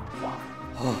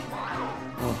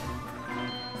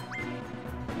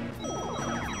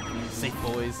 Safe,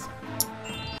 boys.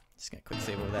 Just gonna quick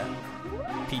save over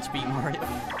that. Peach beat Mario.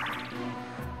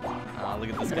 Oh, look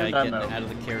at this guy getting out of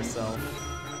the carousel.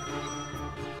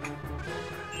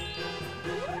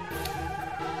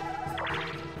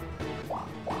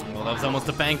 Well, that was almost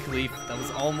a bank, Leaf. That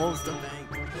was almost a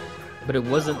bank. But it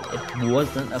wasn't. It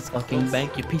wasn't a fucking close.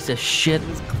 bank. You piece of shit. It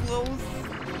was close.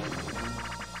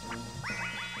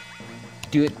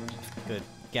 Do it. Good.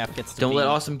 Gaff gets to Don't be let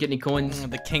Awesome get any coins.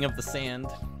 the king of the sand.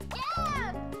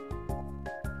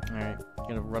 Alright,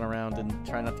 gonna run around and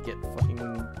try not to get fucking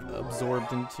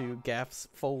absorbed into Gaff's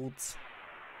folds.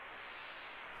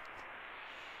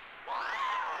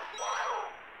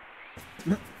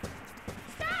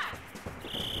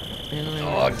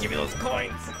 Oh, give me those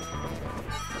coins!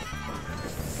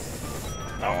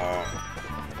 Oh.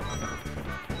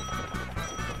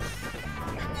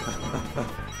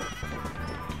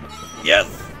 Yes!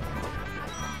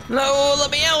 No,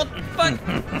 let me out! Fuck!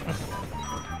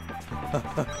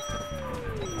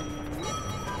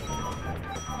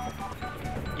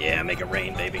 Yeah, make it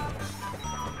rain, baby.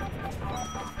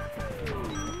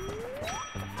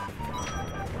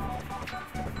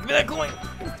 Give me that coin.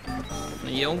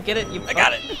 You don't get it. I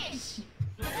got it.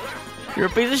 You're a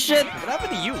piece of shit. What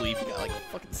happened to you, Leaf? You got like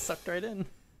fucking sucked right in.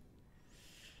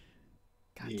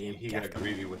 God Yeah, damn, he Gaff got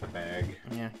greedy with a bag.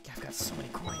 Yeah, Gaff got so many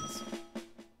coins.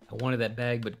 I wanted that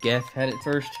bag, but Gaff had it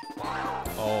first.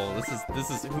 Oh, this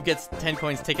is who gets 10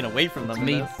 coins taken away from them. It's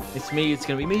me. It's me. It's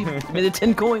gonna be me. Give me the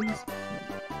 10 coins.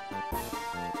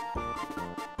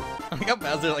 I think how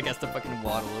Bowser like has to fucking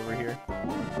waddle over here.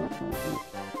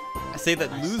 I say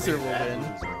that loser will win.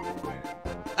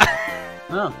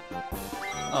 Oh,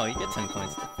 Oh, you get 10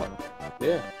 coins. Fuck.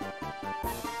 yeah.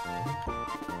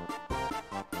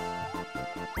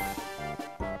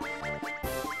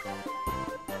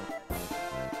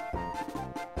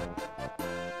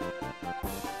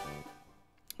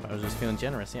 I was just feeling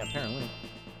generous, yeah, apparently.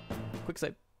 Quick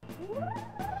save.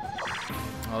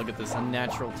 Oh, look at this,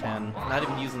 unnatural 10. Not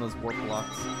even using those warp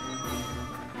blocks.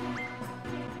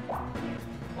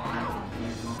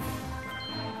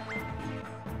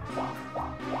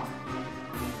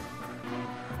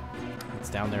 What's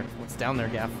down there? What's down there,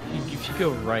 Gaff? If you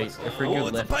go right, if you Oh, go it's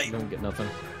a left, pipe. you don't get nothing.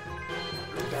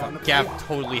 Gaff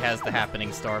totally has the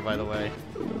happening star, by the way.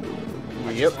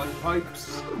 Yep. One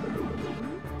pipes.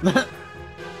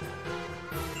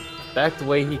 Back the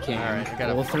way he came. Alright, I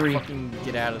gotta Level 3. fucking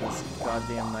get out of this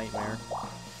goddamn nightmare.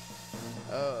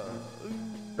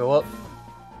 Go up.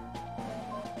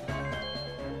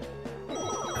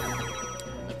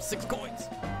 6 coins.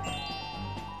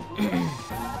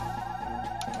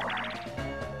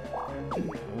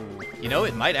 You know,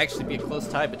 it might actually be a close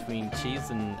tie between Cheese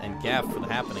and Gaff for the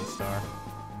happening star.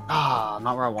 Ah,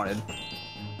 not where I wanted.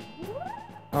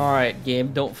 Alright,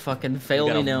 game, don't fucking fail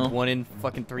You got me a now. 1 in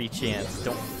fucking 3 chance.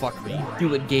 Don't fuck me.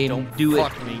 Do it, game. Don't do it.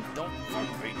 fuck me. Don't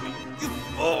fuck me.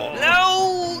 Oh.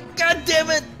 No! God damn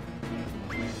it!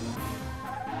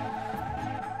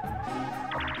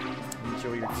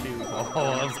 Enjoy your 2.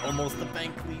 Oh, that was almost the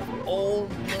bank lead.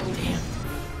 Almost.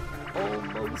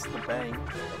 Almost the bank.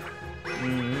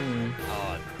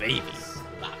 Oh, baby.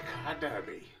 Hot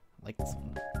derby. Like this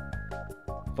one.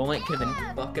 If only it could have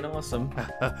been fucking awesome.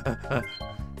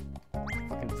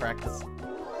 Fucking practice.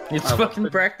 It's fucking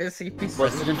practice, you piece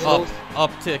What's the of controls?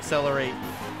 Up to accelerate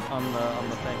on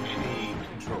the thing. Any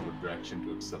controller direction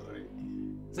to accelerate.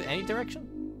 Is it any direction?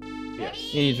 Yes.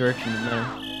 any direction doesn't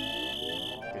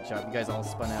matter. Good job. You guys all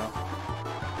spun out.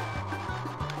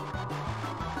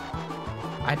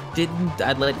 I didn't.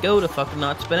 I'd let go to fucking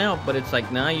not spin out, but it's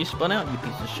like, nah, you spun out, you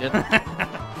piece of shit.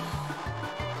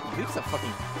 Luke's a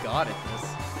fucking god at this.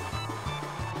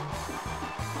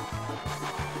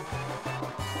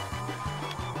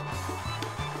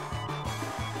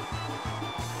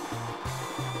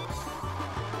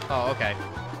 Oh, okay.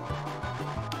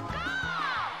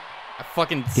 I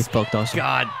fucking... Get fucked, awesome.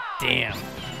 God damn.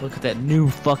 Look at that new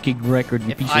fucking record, you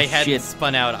If piece I of hadn't shit.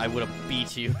 spun out, I would have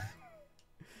beat you.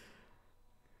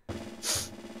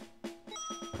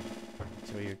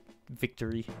 Enjoy your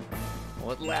victory.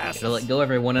 Well, at last. Gotta let go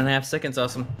every 1.5 seconds,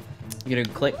 awesome. You're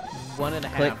gonna click,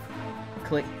 1.5. click,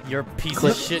 click, You're a piece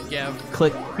Click. of shit, Gav.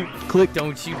 click, click.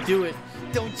 Don't you do it.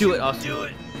 Don't Do you it, awesome. do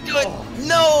it. Do it!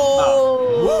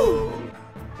 No!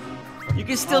 You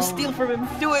can still steal from him.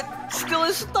 Do it! Still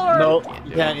a star! No, Can't do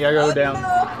you can't. You gotta go down.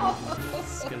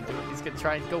 He's gonna do it. He's gonna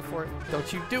try and go for it.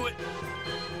 Don't you do it.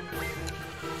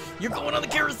 You're going on the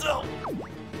carousel.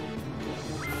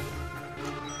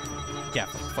 Yeah,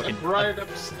 fucking Step right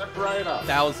up, step right up.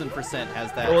 1000%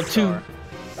 has that. Well, star.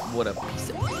 What a piece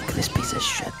of... Look at this piece of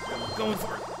shit. Going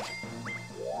for it.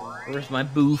 Where's my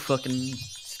boo fucking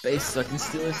space so I can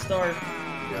steal his star?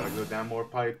 You gotta go down more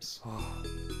pipes.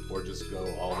 Or just go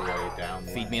all the way down.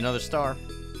 Feed me another star.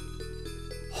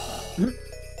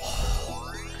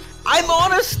 I'm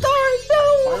on a star!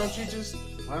 No! Why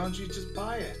don't you just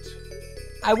buy it?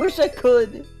 I wish I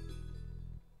could.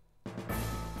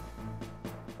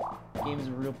 Game's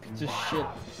a real piece of shit.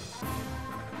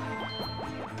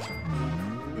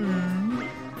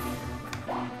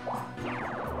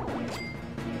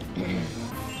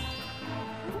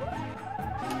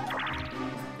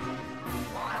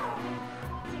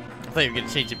 I thought you were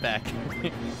gonna change it back.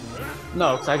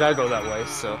 No, because I gotta go that way,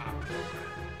 so.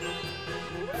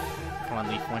 Come on,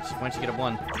 Leaf. Why don't you get a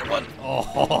 1? Get a 1.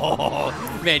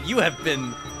 Oh man, you have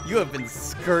been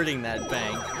skirting that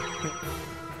bank.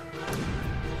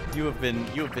 you have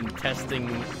been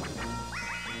testing.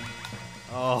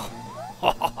 Oh.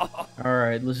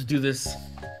 Alright, let's do this.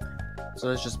 So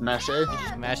it's just mash A?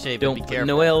 Mash A, but Don't, be careful.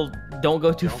 Noel, don't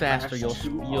go too Don't fast or mash you'll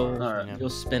too you'll hard. Alright. you'll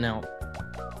spin out.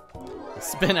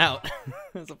 Spin out.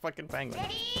 It's a fucking penguin.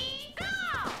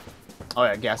 Oh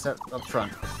yeah, gas that up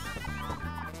front.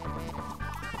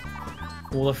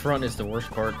 Well, the front is the worst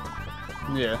part.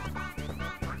 Yeah.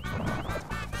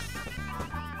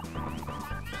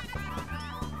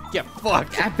 Get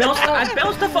fucked. I bounced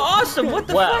off of awesome. What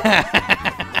the Wow.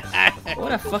 fuck?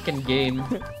 What a fucking game.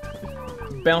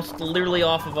 Bounced literally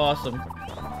off of awesome.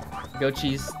 Go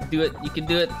Cheese. Do it. You can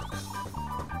do it.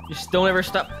 Just don't ever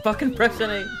stop fucking pressing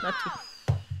A. Not to...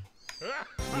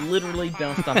 Literally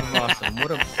bounced off of awesome.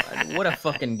 What a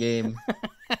fucking game.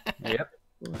 Yep.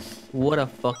 What a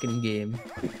fucking game.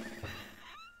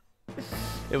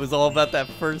 It was all about that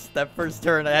first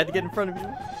turn. I had to get in front of you.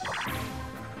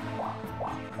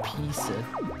 Piece of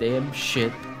damn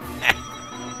shit. I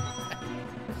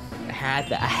had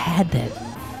that.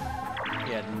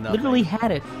 Yeah, nothing. Literally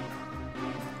had it.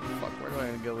 Fuck, where do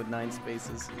I go with 9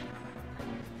 spaces?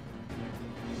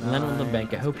 Land on the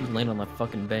bank. I hope you land on the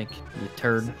fucking bank, you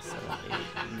turd. 7,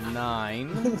 8,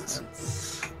 9.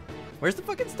 That's... Where's the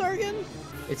fucking star again?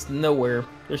 It's nowhere.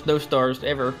 There's no stars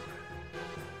ever.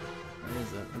 Where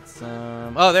is it? It's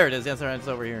oh, there it is. Yes, it's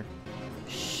over here.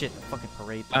 Shit, the fucking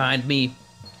parade. Behind me. You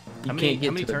How many- can't how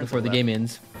get many to it turns before are the left? game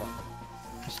ends.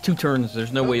 It's 2 turns.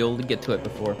 There's no way you'll get to it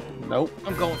before. Nope.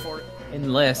 I'm going for it.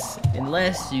 Unless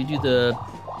you do the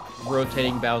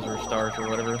rotating Bowser stars or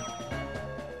whatever.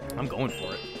 I'm going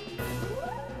for it.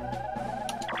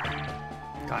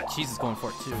 God, Cheese is going for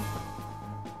it too.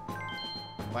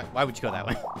 Why would you go that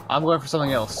way? I'm going for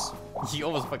something else. You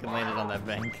almost fucking landed on that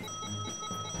bank.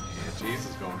 Cheese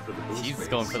is going for the boost Cheese is face.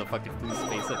 going for the fucking boost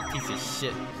face. That piece of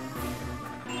shit.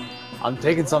 I'm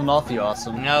taking something off you,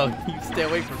 Awesome. No, you stay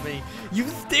away from me. You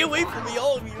stay away from me,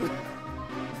 all of you.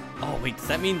 Oh wait, does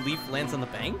that mean Leaf lands on the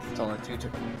bank? It's only 2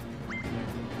 turns.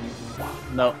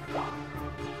 No.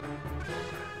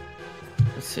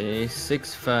 Let's see,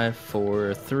 6, 5,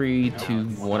 4, 3, 2,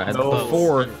 1. I have No.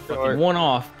 before Short. 1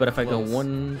 off, but if I go Close.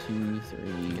 1, 2,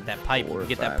 3, Get that pipe, 4,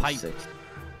 get that 5, pipe. 6.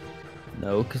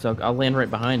 No, because I'll land right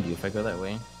behind you if I go that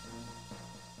way.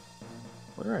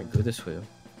 Where do I go this way?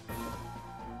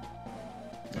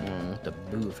 The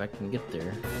boo, if I can get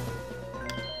there.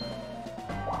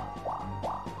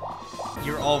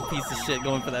 You're all a piece of shit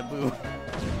going for that boo.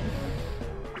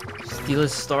 Steal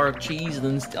his star of cheese,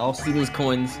 and then I'll steal his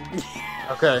coins.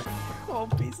 Okay. All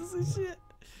pieces of shit.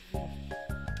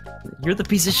 You're the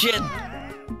piece of shit.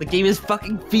 The game is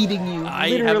fucking feeding you. I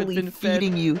Literally haven't been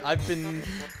feeding fed. you. I've been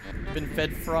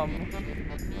fed from.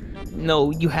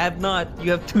 No, you have not. You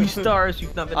have 2 stars.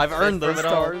 You've not been. I've fed earned from those at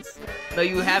all. stars. No,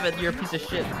 you haven't. You're a piece of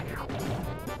shit.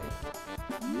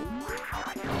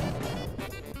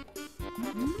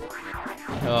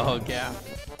 Oh, Gaff.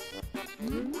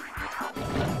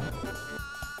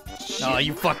 Oh,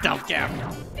 you fucked up, Gaff.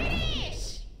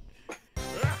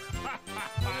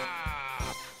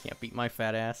 Can't beat my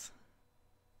fat ass.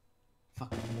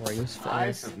 Fucking Wario's I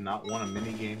fast. have not won a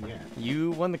mini game yet.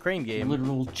 You won the crane game.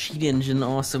 Literal cheat engine,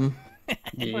 awesome.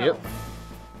 Yep.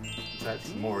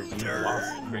 That's more you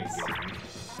lost great.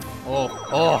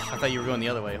 Oh, I thought you were going the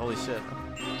other way. Holy shit.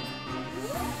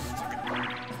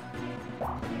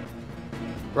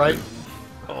 Right.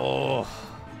 Oh.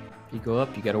 You go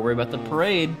up, you gotta worry about the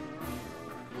parade.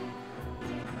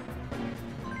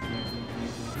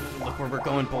 Look where we're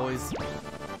going, boys.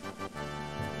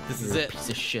 This is You're a it. piece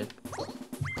of shit.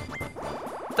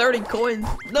 30 coins!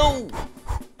 No!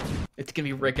 It's gonna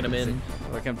be raking them in.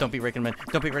 Don't be raking them in.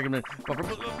 Don't be raking them in.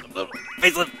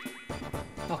 Facelift!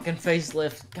 Fucking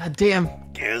facelift. God damn.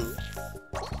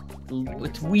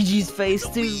 It's Ouija's face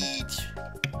too.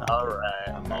 Alright.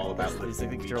 I'm all about These lifting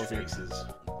big beach girls here. faces.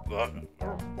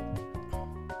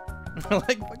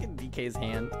 Like fucking DK's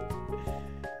hand.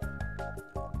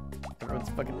 Everyone's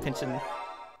fucking pinching.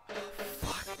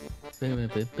 What are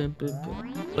they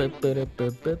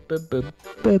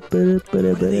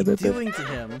doing to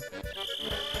him?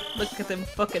 Look at them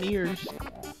fucking ears.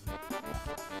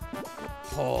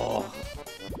 Oh.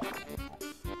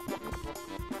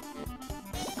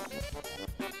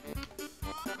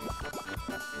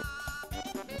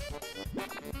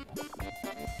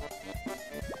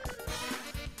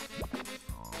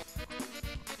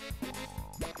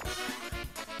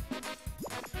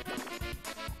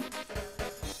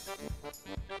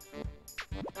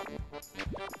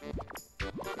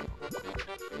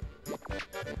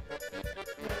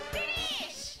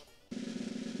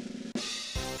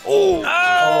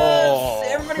 Oh,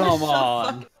 Everybody come was so on.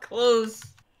 fucking close.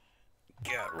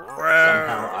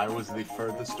 Somehow I was the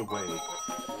furthest away.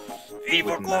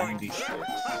 With 96.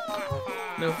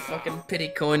 No fucking pity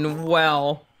coin.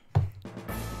 Wow.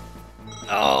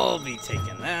 I'll be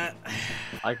taking that.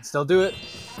 I can still do it.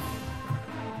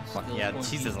 Fuck yeah,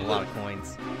 cheese has a lot of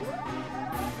coins.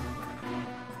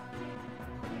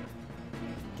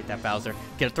 Get that Bowser.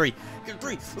 Get a 3. Get a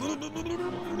 3.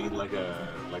 You need like a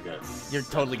You're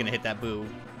totally gonna hit that boo.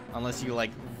 Unless you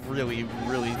like really,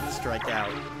 really strike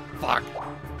out. Fuck.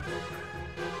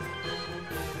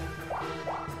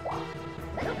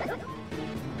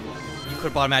 You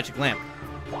could've bought a magic lamp.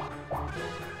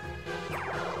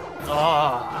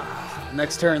 Ah.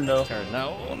 Next turn though. Turn.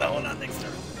 No, no, not next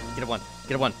turn. Get a 1.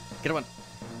 Get a 1. Get a 1.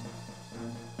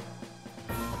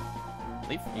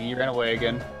 Leaf. You ran away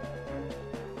again.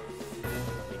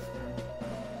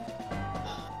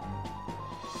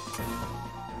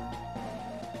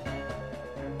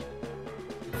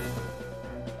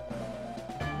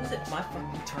 Was it my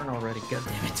fucking turn already? God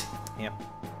damn it. Yep.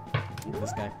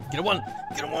 This guy. Get a 1.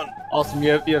 Get a 1. Awesome,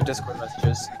 you have Discord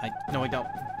messages. No, I don't.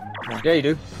 Yeah, you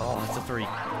do. Oh, it's a 3.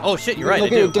 Oh shit, you're right.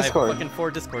 Look I at do. your Discord. I have fucking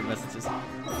 4 Discord messages.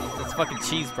 That's fucking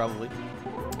cheese, probably.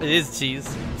 It is cheese.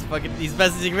 It's fucking. He's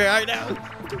messaging me right now.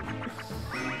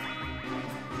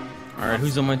 Alright,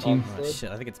 who's on my team? Oh shit,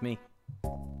 I think it's me.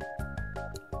 Oh,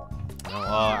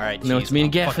 all right. No, Cheese. it's me and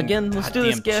Oh, Gaff fucking again. Let's do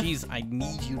this, goddamn Gaff. Cheese, I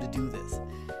need you to do this.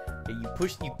 Okay, you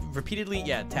push, you repeatedly,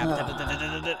 yeah, tap,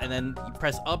 and then you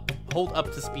press up, hold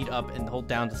up to speed up, and hold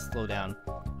down to slow down.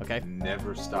 Okay?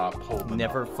 never stop holding.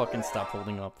 Never up. fucking stop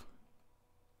holding up.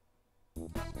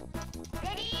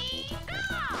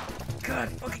 God,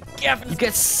 fucking Gaff. You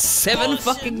get 7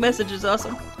 fucking messages,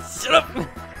 awesome. Shut up.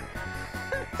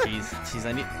 Cheese,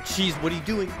 I need. Cheese, what are you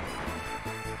doing?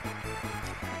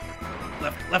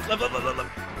 Left, left, left, left, left,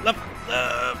 left, left,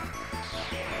 left.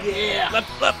 Yeah.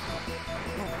 Left, left.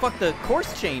 Oh, fuck, the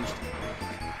course changed.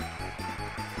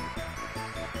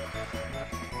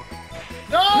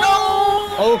 No!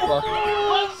 Oh fuck.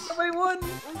 Somebody won.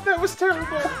 That was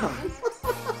terrible.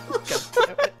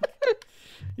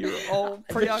 You were all Shit,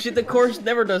 preoccupied. the course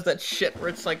never does that shit where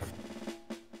it's like...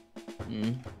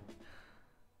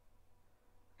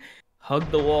 Hug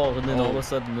the wall, and then all of a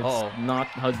sudden it's not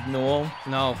hugging the wall.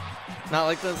 No, not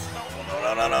like this.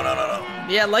 No, no, no, no, no, no.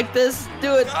 Yeah, like this.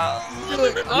 Do it. Do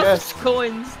it. Yes.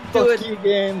 Coins. Do Fuck it. you,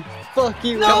 game. Fuck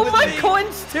you. No, with my me.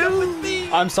 coins too.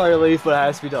 I'm sorry, Leaf, but it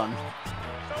has to be done.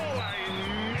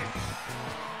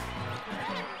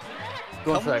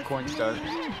 Going for that coin star. Wasn't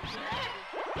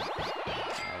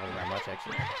that much,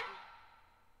 actually.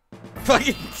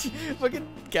 Fucking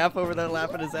Gaff over there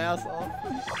laughing his ass off.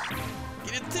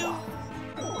 Get it too.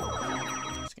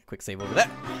 Just a quick save over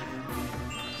that.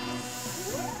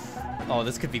 Oh,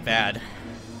 this could be bad.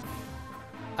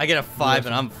 I get a 5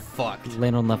 and I'm fucked.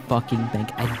 Land on the fucking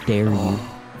bank. I dare you.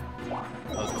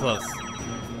 That was close.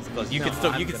 That was close. You can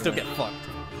still get fucked.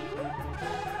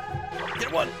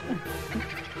 Get one.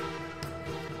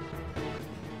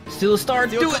 Steal a star.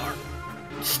 Steal Do a it. star.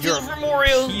 Steal You're it from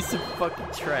Oreo. Piece of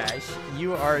fucking trash.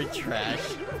 You are trash.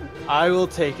 I will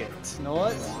take it. You know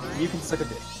what? You can suck a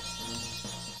dick.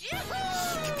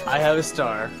 I have a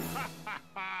star.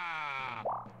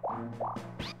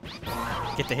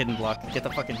 Get the hidden block. Get the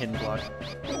fucking hidden block.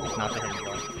 Not the hidden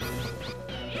block.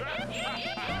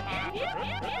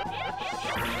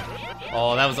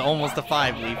 Oh, that was almost a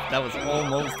 5, Leaf. That was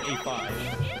almost a 5.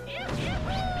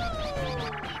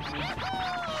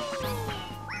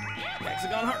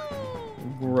 Hexagon heart.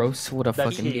 Gross. What a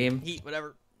That's fucking heat. game. Heat,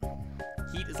 whatever.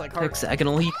 Heat is like heart.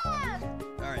 Hexagonal heat.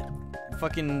 Alright.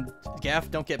 Fucking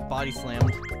Gaff, don't get body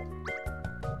slammed.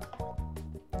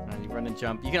 And you run and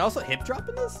jump. You can also hip drop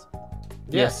in this?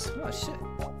 Yes. Oh shit.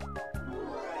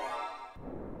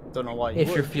 Don't know why. You If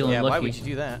would. you're feeling Yeah, lucky. why would you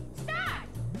do that?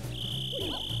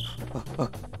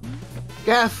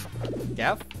 Gaff.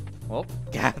 Gaff? Well,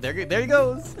 Gaff, there he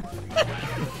goes.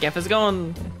 Gaff is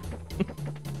gone.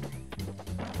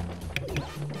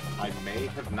 I may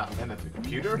have not been at the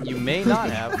computer. You may not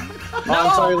have. Oh,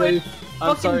 I'm sorry, Leaf.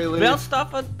 I'm sorry, Leaf. Bounced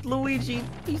off a Luigi.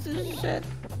 Piece of shit.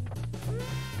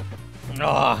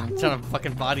 Oh, I'm trying to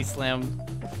fucking body slam.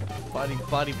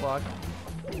 Body block.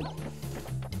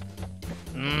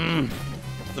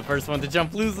 The first one to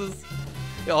jump loses.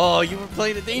 Oh, you were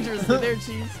playing it dangerously there,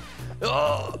 Cheese.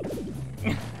 Oh.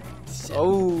 Shit.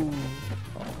 Oh.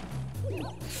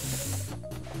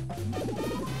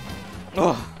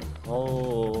 Oh.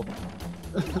 Oh.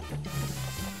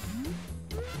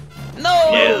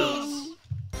 No!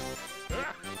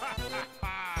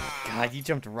 God, you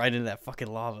jumped right into that fucking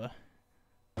lava.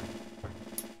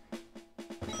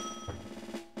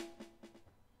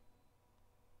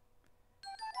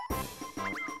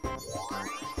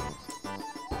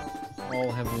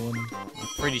 All have one.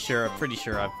 Pretty sure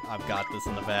I've got this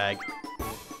in the bag.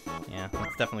 Yeah,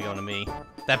 that's definitely going to me.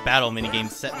 That battle minigame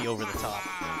set me over the top.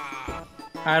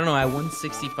 I don't know. I won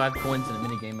 65 coins in a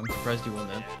minigame. I'm surprised you won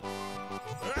that.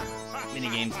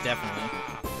 Minigames, definitely.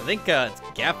 I think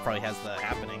Gaff probably has the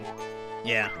happening.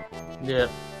 Yeah. Yeah.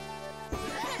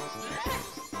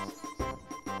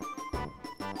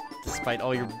 Despite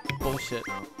all your bullshit.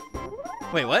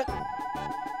 Wait, what?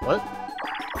 What?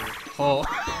 Oh.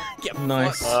 Get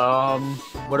Nice. fucked.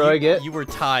 What do I get? You were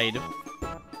tied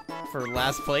for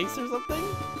last place or something?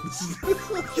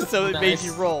 So it made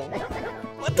you roll.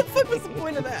 What the fuck was the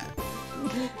point of that?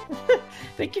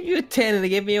 They give you a 10 and they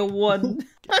gave me a 1.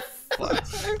 Fuck.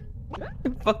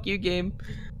 Fuck you, game.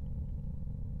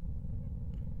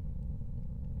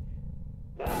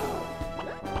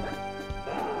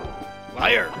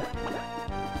 Liar!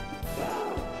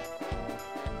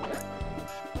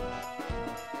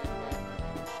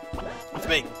 It's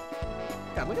me.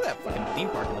 God, look at that fucking theme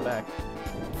park in the back.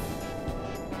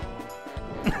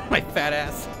 My fat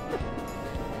ass.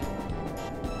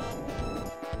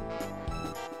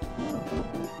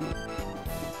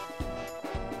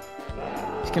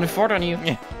 He's gonna fart on you.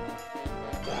 Yeah.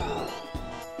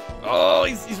 Oh,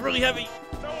 he's really heavy.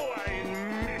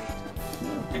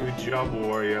 Good job,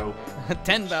 Wario.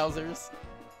 10 Bowsers.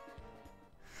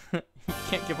 You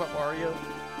can't give up Mario.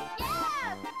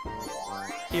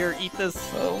 Here, eat this.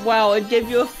 Oh, wow, it gave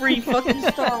you a free fucking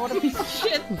star. What a piece of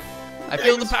shit. I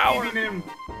feel the power. Feeding him.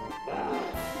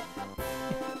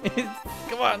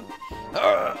 Come on.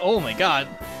 Oh my god.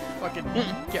 Fucking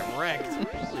get wrecked.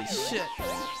 Holy shit.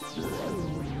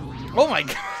 Oh my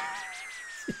god.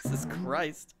 Jesus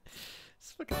Christ.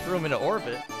 Just fucking threw him into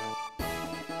orbit.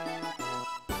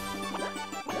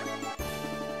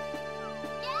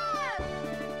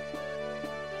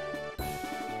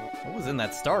 was in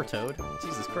that star, Toad?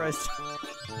 Jesus Christ.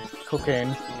 Cocaine.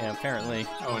 Yeah, apparently.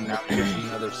 Oh, and now we get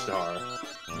another star.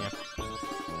 Yeah.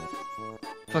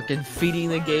 Fucking feeding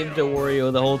the game to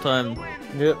Wario the whole time.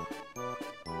 Yep.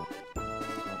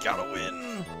 Gotta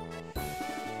win!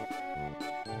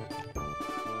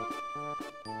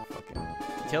 Fucking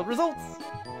detailed results!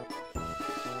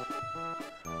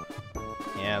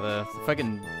 Yeah, the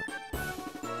fucking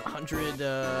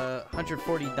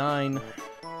 149.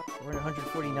 We're at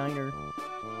 149er.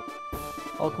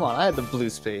 Oh, come on. I had the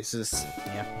blue spaces.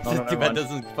 Yeah. Oh, no, Too never bad mind.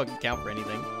 doesn't fucking count for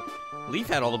anything. Leaf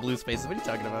had all the blue spaces. What are you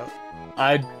talking about?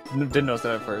 I didn't notice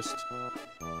that at first.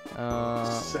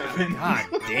 7. God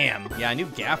damn. Yeah, I knew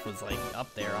Gaff was like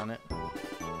up there on it.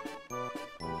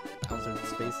 Bowser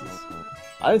spaces.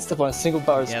 I didn't step on a single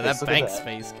power space. Yeah, that Look at bank that.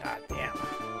 space. God damn.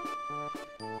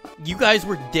 You guys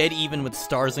were dead even with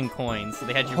stars and coins, so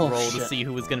they had you Oh, roll to shit. see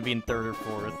who was gonna be in 3rd or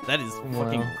 4th. That is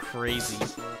fucking Wow. crazy.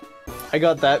 I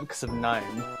got that because of 9.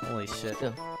 Holy shit.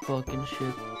 The fucking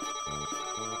shit.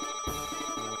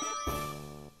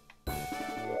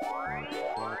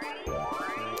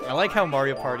 I like how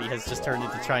Mario Party has just turned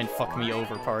into try and fuck me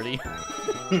over party.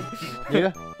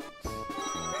 Yeah.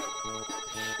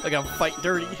 Like I'm fight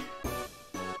dirty.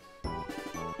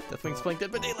 Deathwing's playing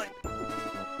Dead by Daylight.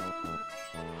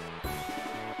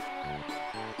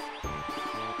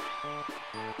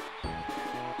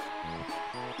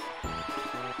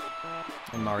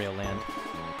 And Mario Land.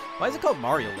 Why is it called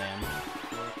Mario Land?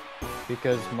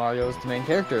 Because Mario's the main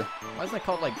character. Why isn't it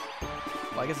called like...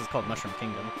 Well, I guess it's called Mushroom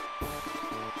Kingdom.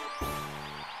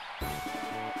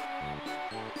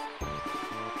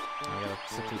 I gotta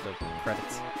sit through the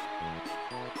credits.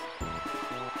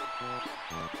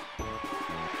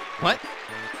 What?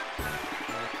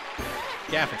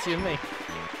 Gaff, it's you and me.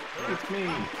 It's me.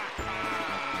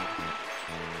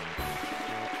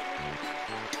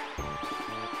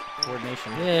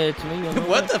 Coordination. Yeah, it's me. on the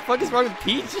What way. the fuck is wrong with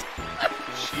Peach?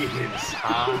 She is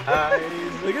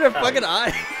eyes. Look at her fucking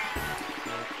eye.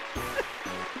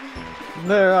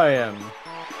 There I am.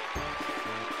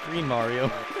 Green Mario.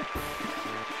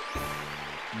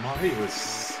 Mario is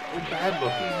so bad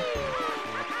looking.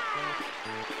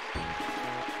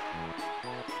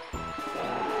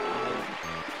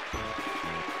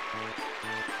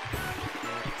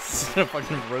 It's gonna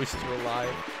fucking roast you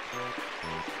alive.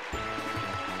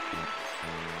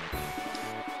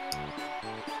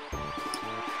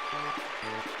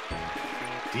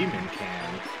 Demon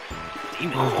can.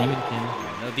 Demon. Oh, Demon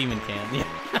Can. No demon can. Yeah,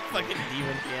 fucking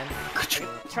demon can.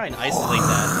 Try and isolate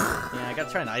that. Yeah, I gotta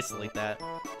try and isolate that.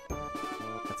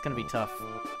 That's gonna be tough.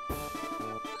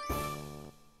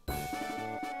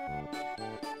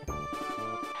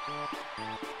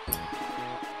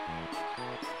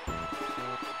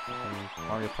 And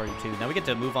Mario Party 2. Now we get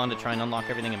to move on to try and unlock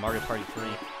everything in Mario Party 3.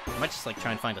 I might just like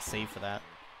try and find a save for that.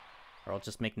 Or I'll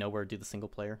just make Nowhere do the single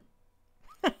player.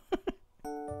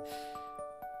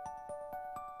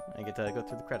 I get to go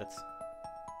through the credits.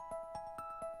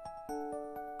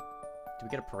 Do we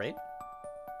get a parade?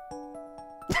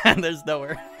 There's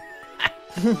Nowhere.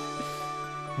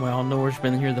 Well, Nowhere's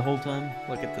been here the whole time.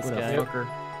 Look at this What a guy. fucker.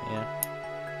 Yeah.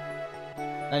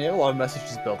 And you have a lot of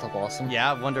messages built up awesome.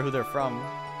 Yeah, I wonder who they're from.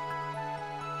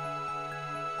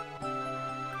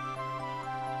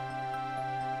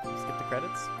 Skip the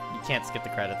credits? You can't skip the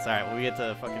credits. Alright, well, we get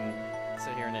to fucking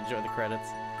sit here and enjoy the credits.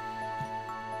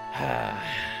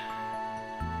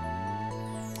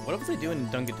 What was I doing in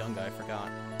Dunga Dunga? I forgot.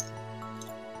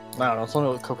 I don't know,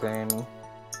 something with cocaine.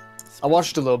 I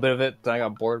watched a little bit of it, then I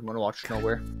got bored when I watched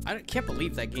Nowhere. Can't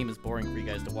believe that game is boring for you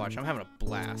guys to watch. I'm having a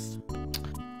blast.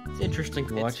 It's interesting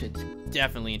to watch it.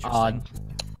 Definitely interesting.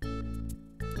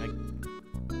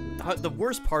 Odd. The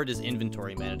worst part is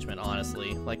inventory management,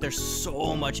 honestly. Like, there's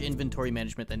so much inventory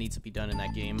management that needs to be done in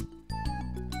that game.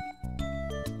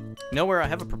 Nowhere, I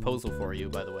have a proposal for you,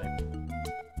 by the way.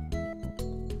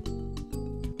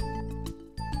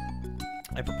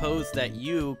 I propose that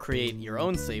you create your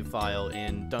own save file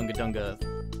in Dunga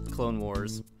Dunga Clone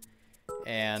Wars,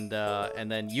 and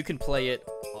then you can play it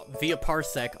via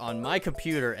Parsec on my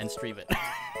computer and stream it.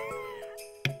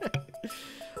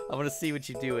 I want to see what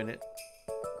you do in it.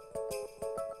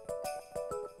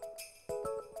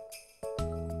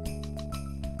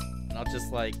 And I'll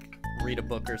just like read a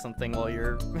book or something while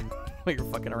you're while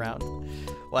you're fucking around.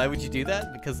 Why would you do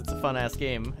that? Because it's a fun ass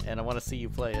game, and I want to see you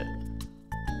play it.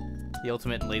 The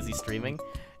ultimate in lazy streaming.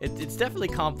 It's definitely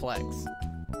complex.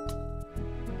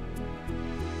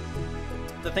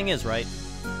 The thing is, right?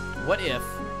 What if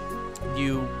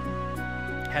you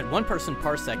had one person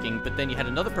parsecing, but then you had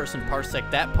another person parsec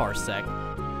that parsec,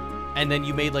 and then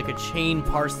you made like a chain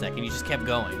parsec and you just kept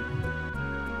going?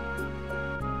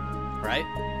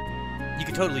 right? You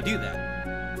could totally do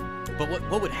that. But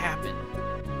what would happen?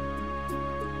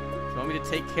 You want me to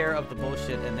take care of the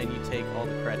bullshit and then you take all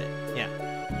the credit? Yeah.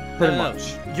 Pretty No.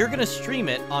 much. You're gonna stream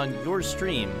it on your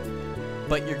stream,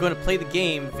 but you're gonna play the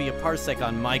game via Parsec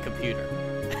on my computer.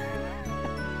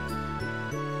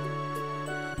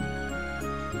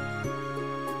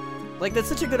 Like, that's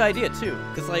such a good idea too,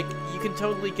 because like you can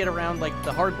totally get around like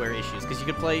the hardware issues, because we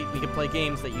could play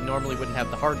games that you normally wouldn't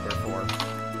have the hardware for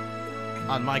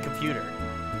on my computer.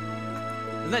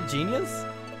 Isn't that genius?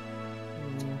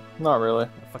 Not really. Oh,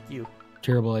 fuck you.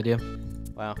 Terrible idea.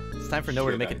 Wow. It's time for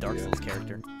Nowhere to Shit make a Dark idea. Souls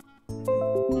character.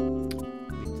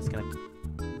 Disconnect.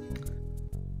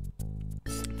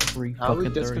 Free How we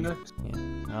fucking 30. disconnect?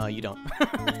 Yeah. You don't.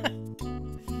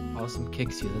 Awesome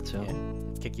kicks you, that's how. Yeah.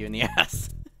 Kick you in the ass.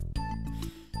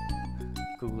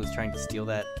 Google is trying to steal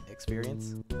that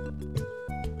experience. Alright,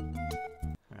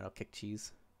 I'll kick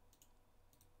cheese.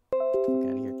 Fuck out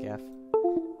of here, Gaff.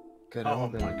 Good. Oh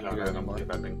my god, I don't believe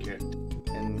I've been kicked.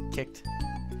 And kicked.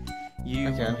 You,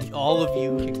 Okay. all of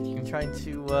you, trying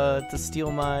to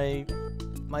steal my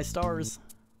stars,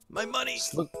 my money.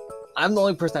 Just look, I'm the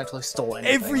only person that actually stole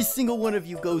anything. Every single one of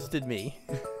you ghosted me.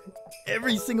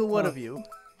 Every single one of you.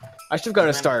 I should have got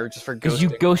a star just for Because ghosting.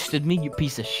 you ghosted me, you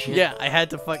piece of shit. Yeah, I had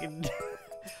to fucking.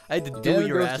 I had to Yeah, duel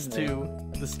your ass ghosted me.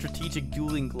 too. The strategic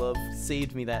dueling glove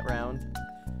saved me that round.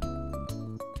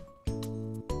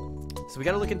 So we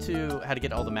gotta look into how to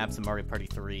get all the maps in Mario Party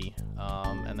 3,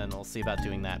 and then we'll see about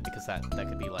doing that, because that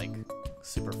could be like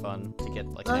super fun to get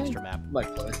like an extra map.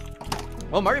 Like play.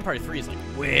 Well, Mario Party 3 is like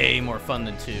way more fun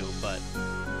than 2, but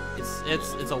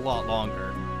it's a lot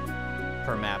longer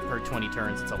per map, per 20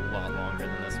 turns. It's a lot longer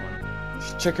than this one.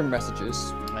 Just check your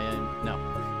messages. No.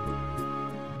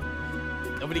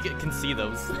 Nobody can see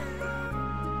those.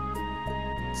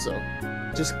 So,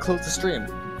 just close the stream.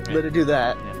 Yeah. Let it do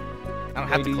that. Yeah. I don't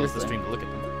have You to do close your the thing. stream to look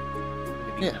at them. Look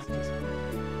at these Yeah. messages.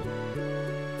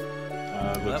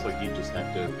 Looks like you just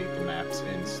have to beat the maps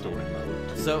in story mode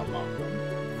to So- unlock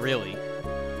them. Really?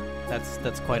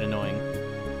 That's quite annoying.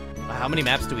 How many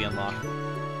maps do we unlock?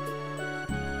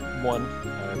 One.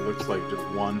 It looks like just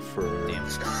one for Damn.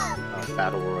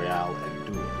 Battle Royale and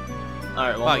Duel.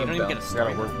 Alright, well, Wow, I'm you don't gonna even get a bounce. I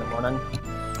story gotta work in the morning.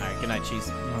 Alright, good night, cheese.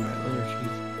 Alright, later,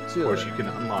 cheese. See Of you course, later. you can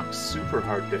unlock super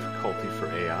hard difficulty for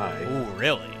AI. Ooh,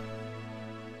 really?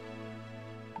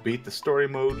 Beat the story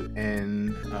mode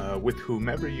and with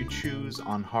whomever you choose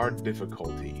on hard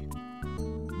difficulty.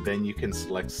 Then you can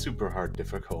select super hard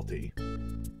difficulty.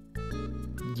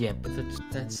 Yeah, but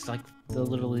that's like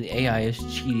literally the AI is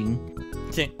cheating.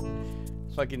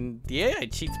 Fucking the AI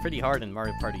cheats pretty hard in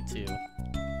Mario Party 2.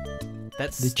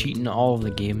 That's They cheat in all of the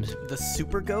games. the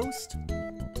Super Ghost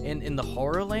in the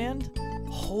Horror Land.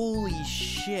 Holy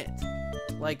shit!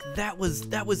 Like that was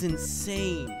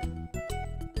insane.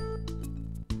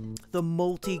 The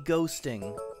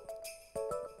multi-ghosting.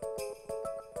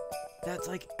 That's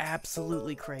like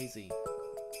absolutely crazy.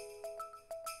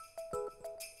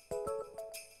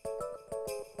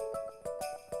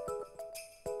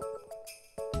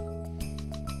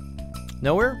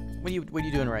 Nowhere? What are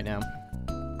you doing right now?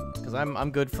 Because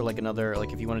I'm good for like another,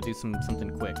 like if you want to do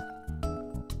something quick.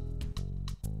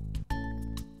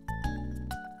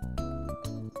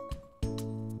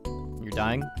 You're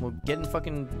dying? Well, get in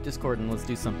fucking Discord and let's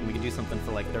do something. We can do something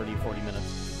for like 30 or 40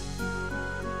 minutes.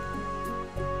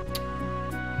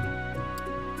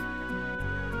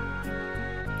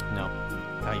 No.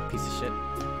 Oh, you piece of shit.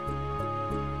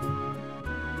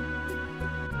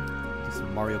 Do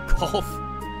some Mario Golf.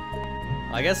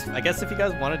 I guess if you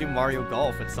guys want to do Mario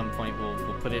Golf at some point,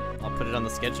 I'll put it on the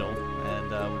schedule,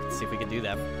 and we can see if we can do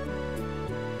that.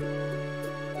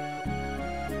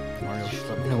 Mario.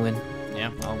 I'm gonna win.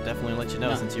 Yeah, I'll definitely let you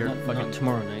know since you're fucking not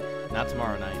tomorrow night. not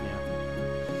tomorrow night.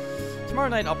 Yeah. Tomorrow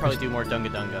night I'll probably do more Dunga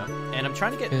Dunga, and I'm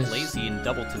trying to get Yes. lazy and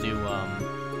double to do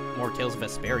more Tales of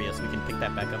Vesperia, so we can pick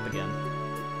that back up again.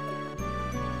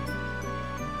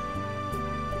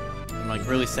 I'm like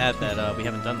really sad that we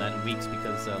haven't done that in weeks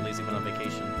because Lazy went on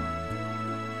vacation.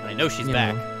 And I know she's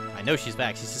Yeah. back. I know she's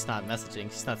back. She's just not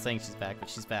messaging. She's not saying she's back, but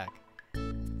she's back.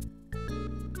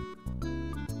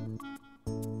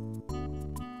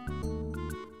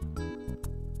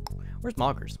 Where's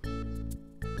Moggers?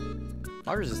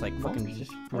 Moggers is like fucking Moggers is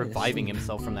probably reviving asleep.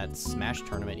 himself from that Smash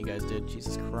tournament you guys did.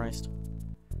 Jesus Christ.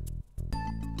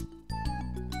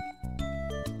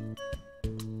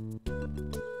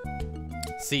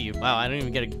 See you. Wow, I don't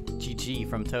even get a GG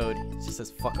from Toad. It just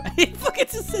says fuck. It fucking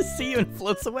just says see you and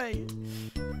floats away.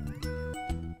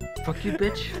 Fuck you,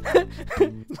 bitch.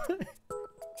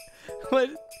 What?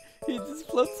 He just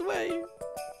floats away.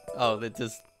 Oh, that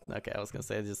just. Okay, I was gonna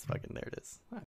say just fucking there it is.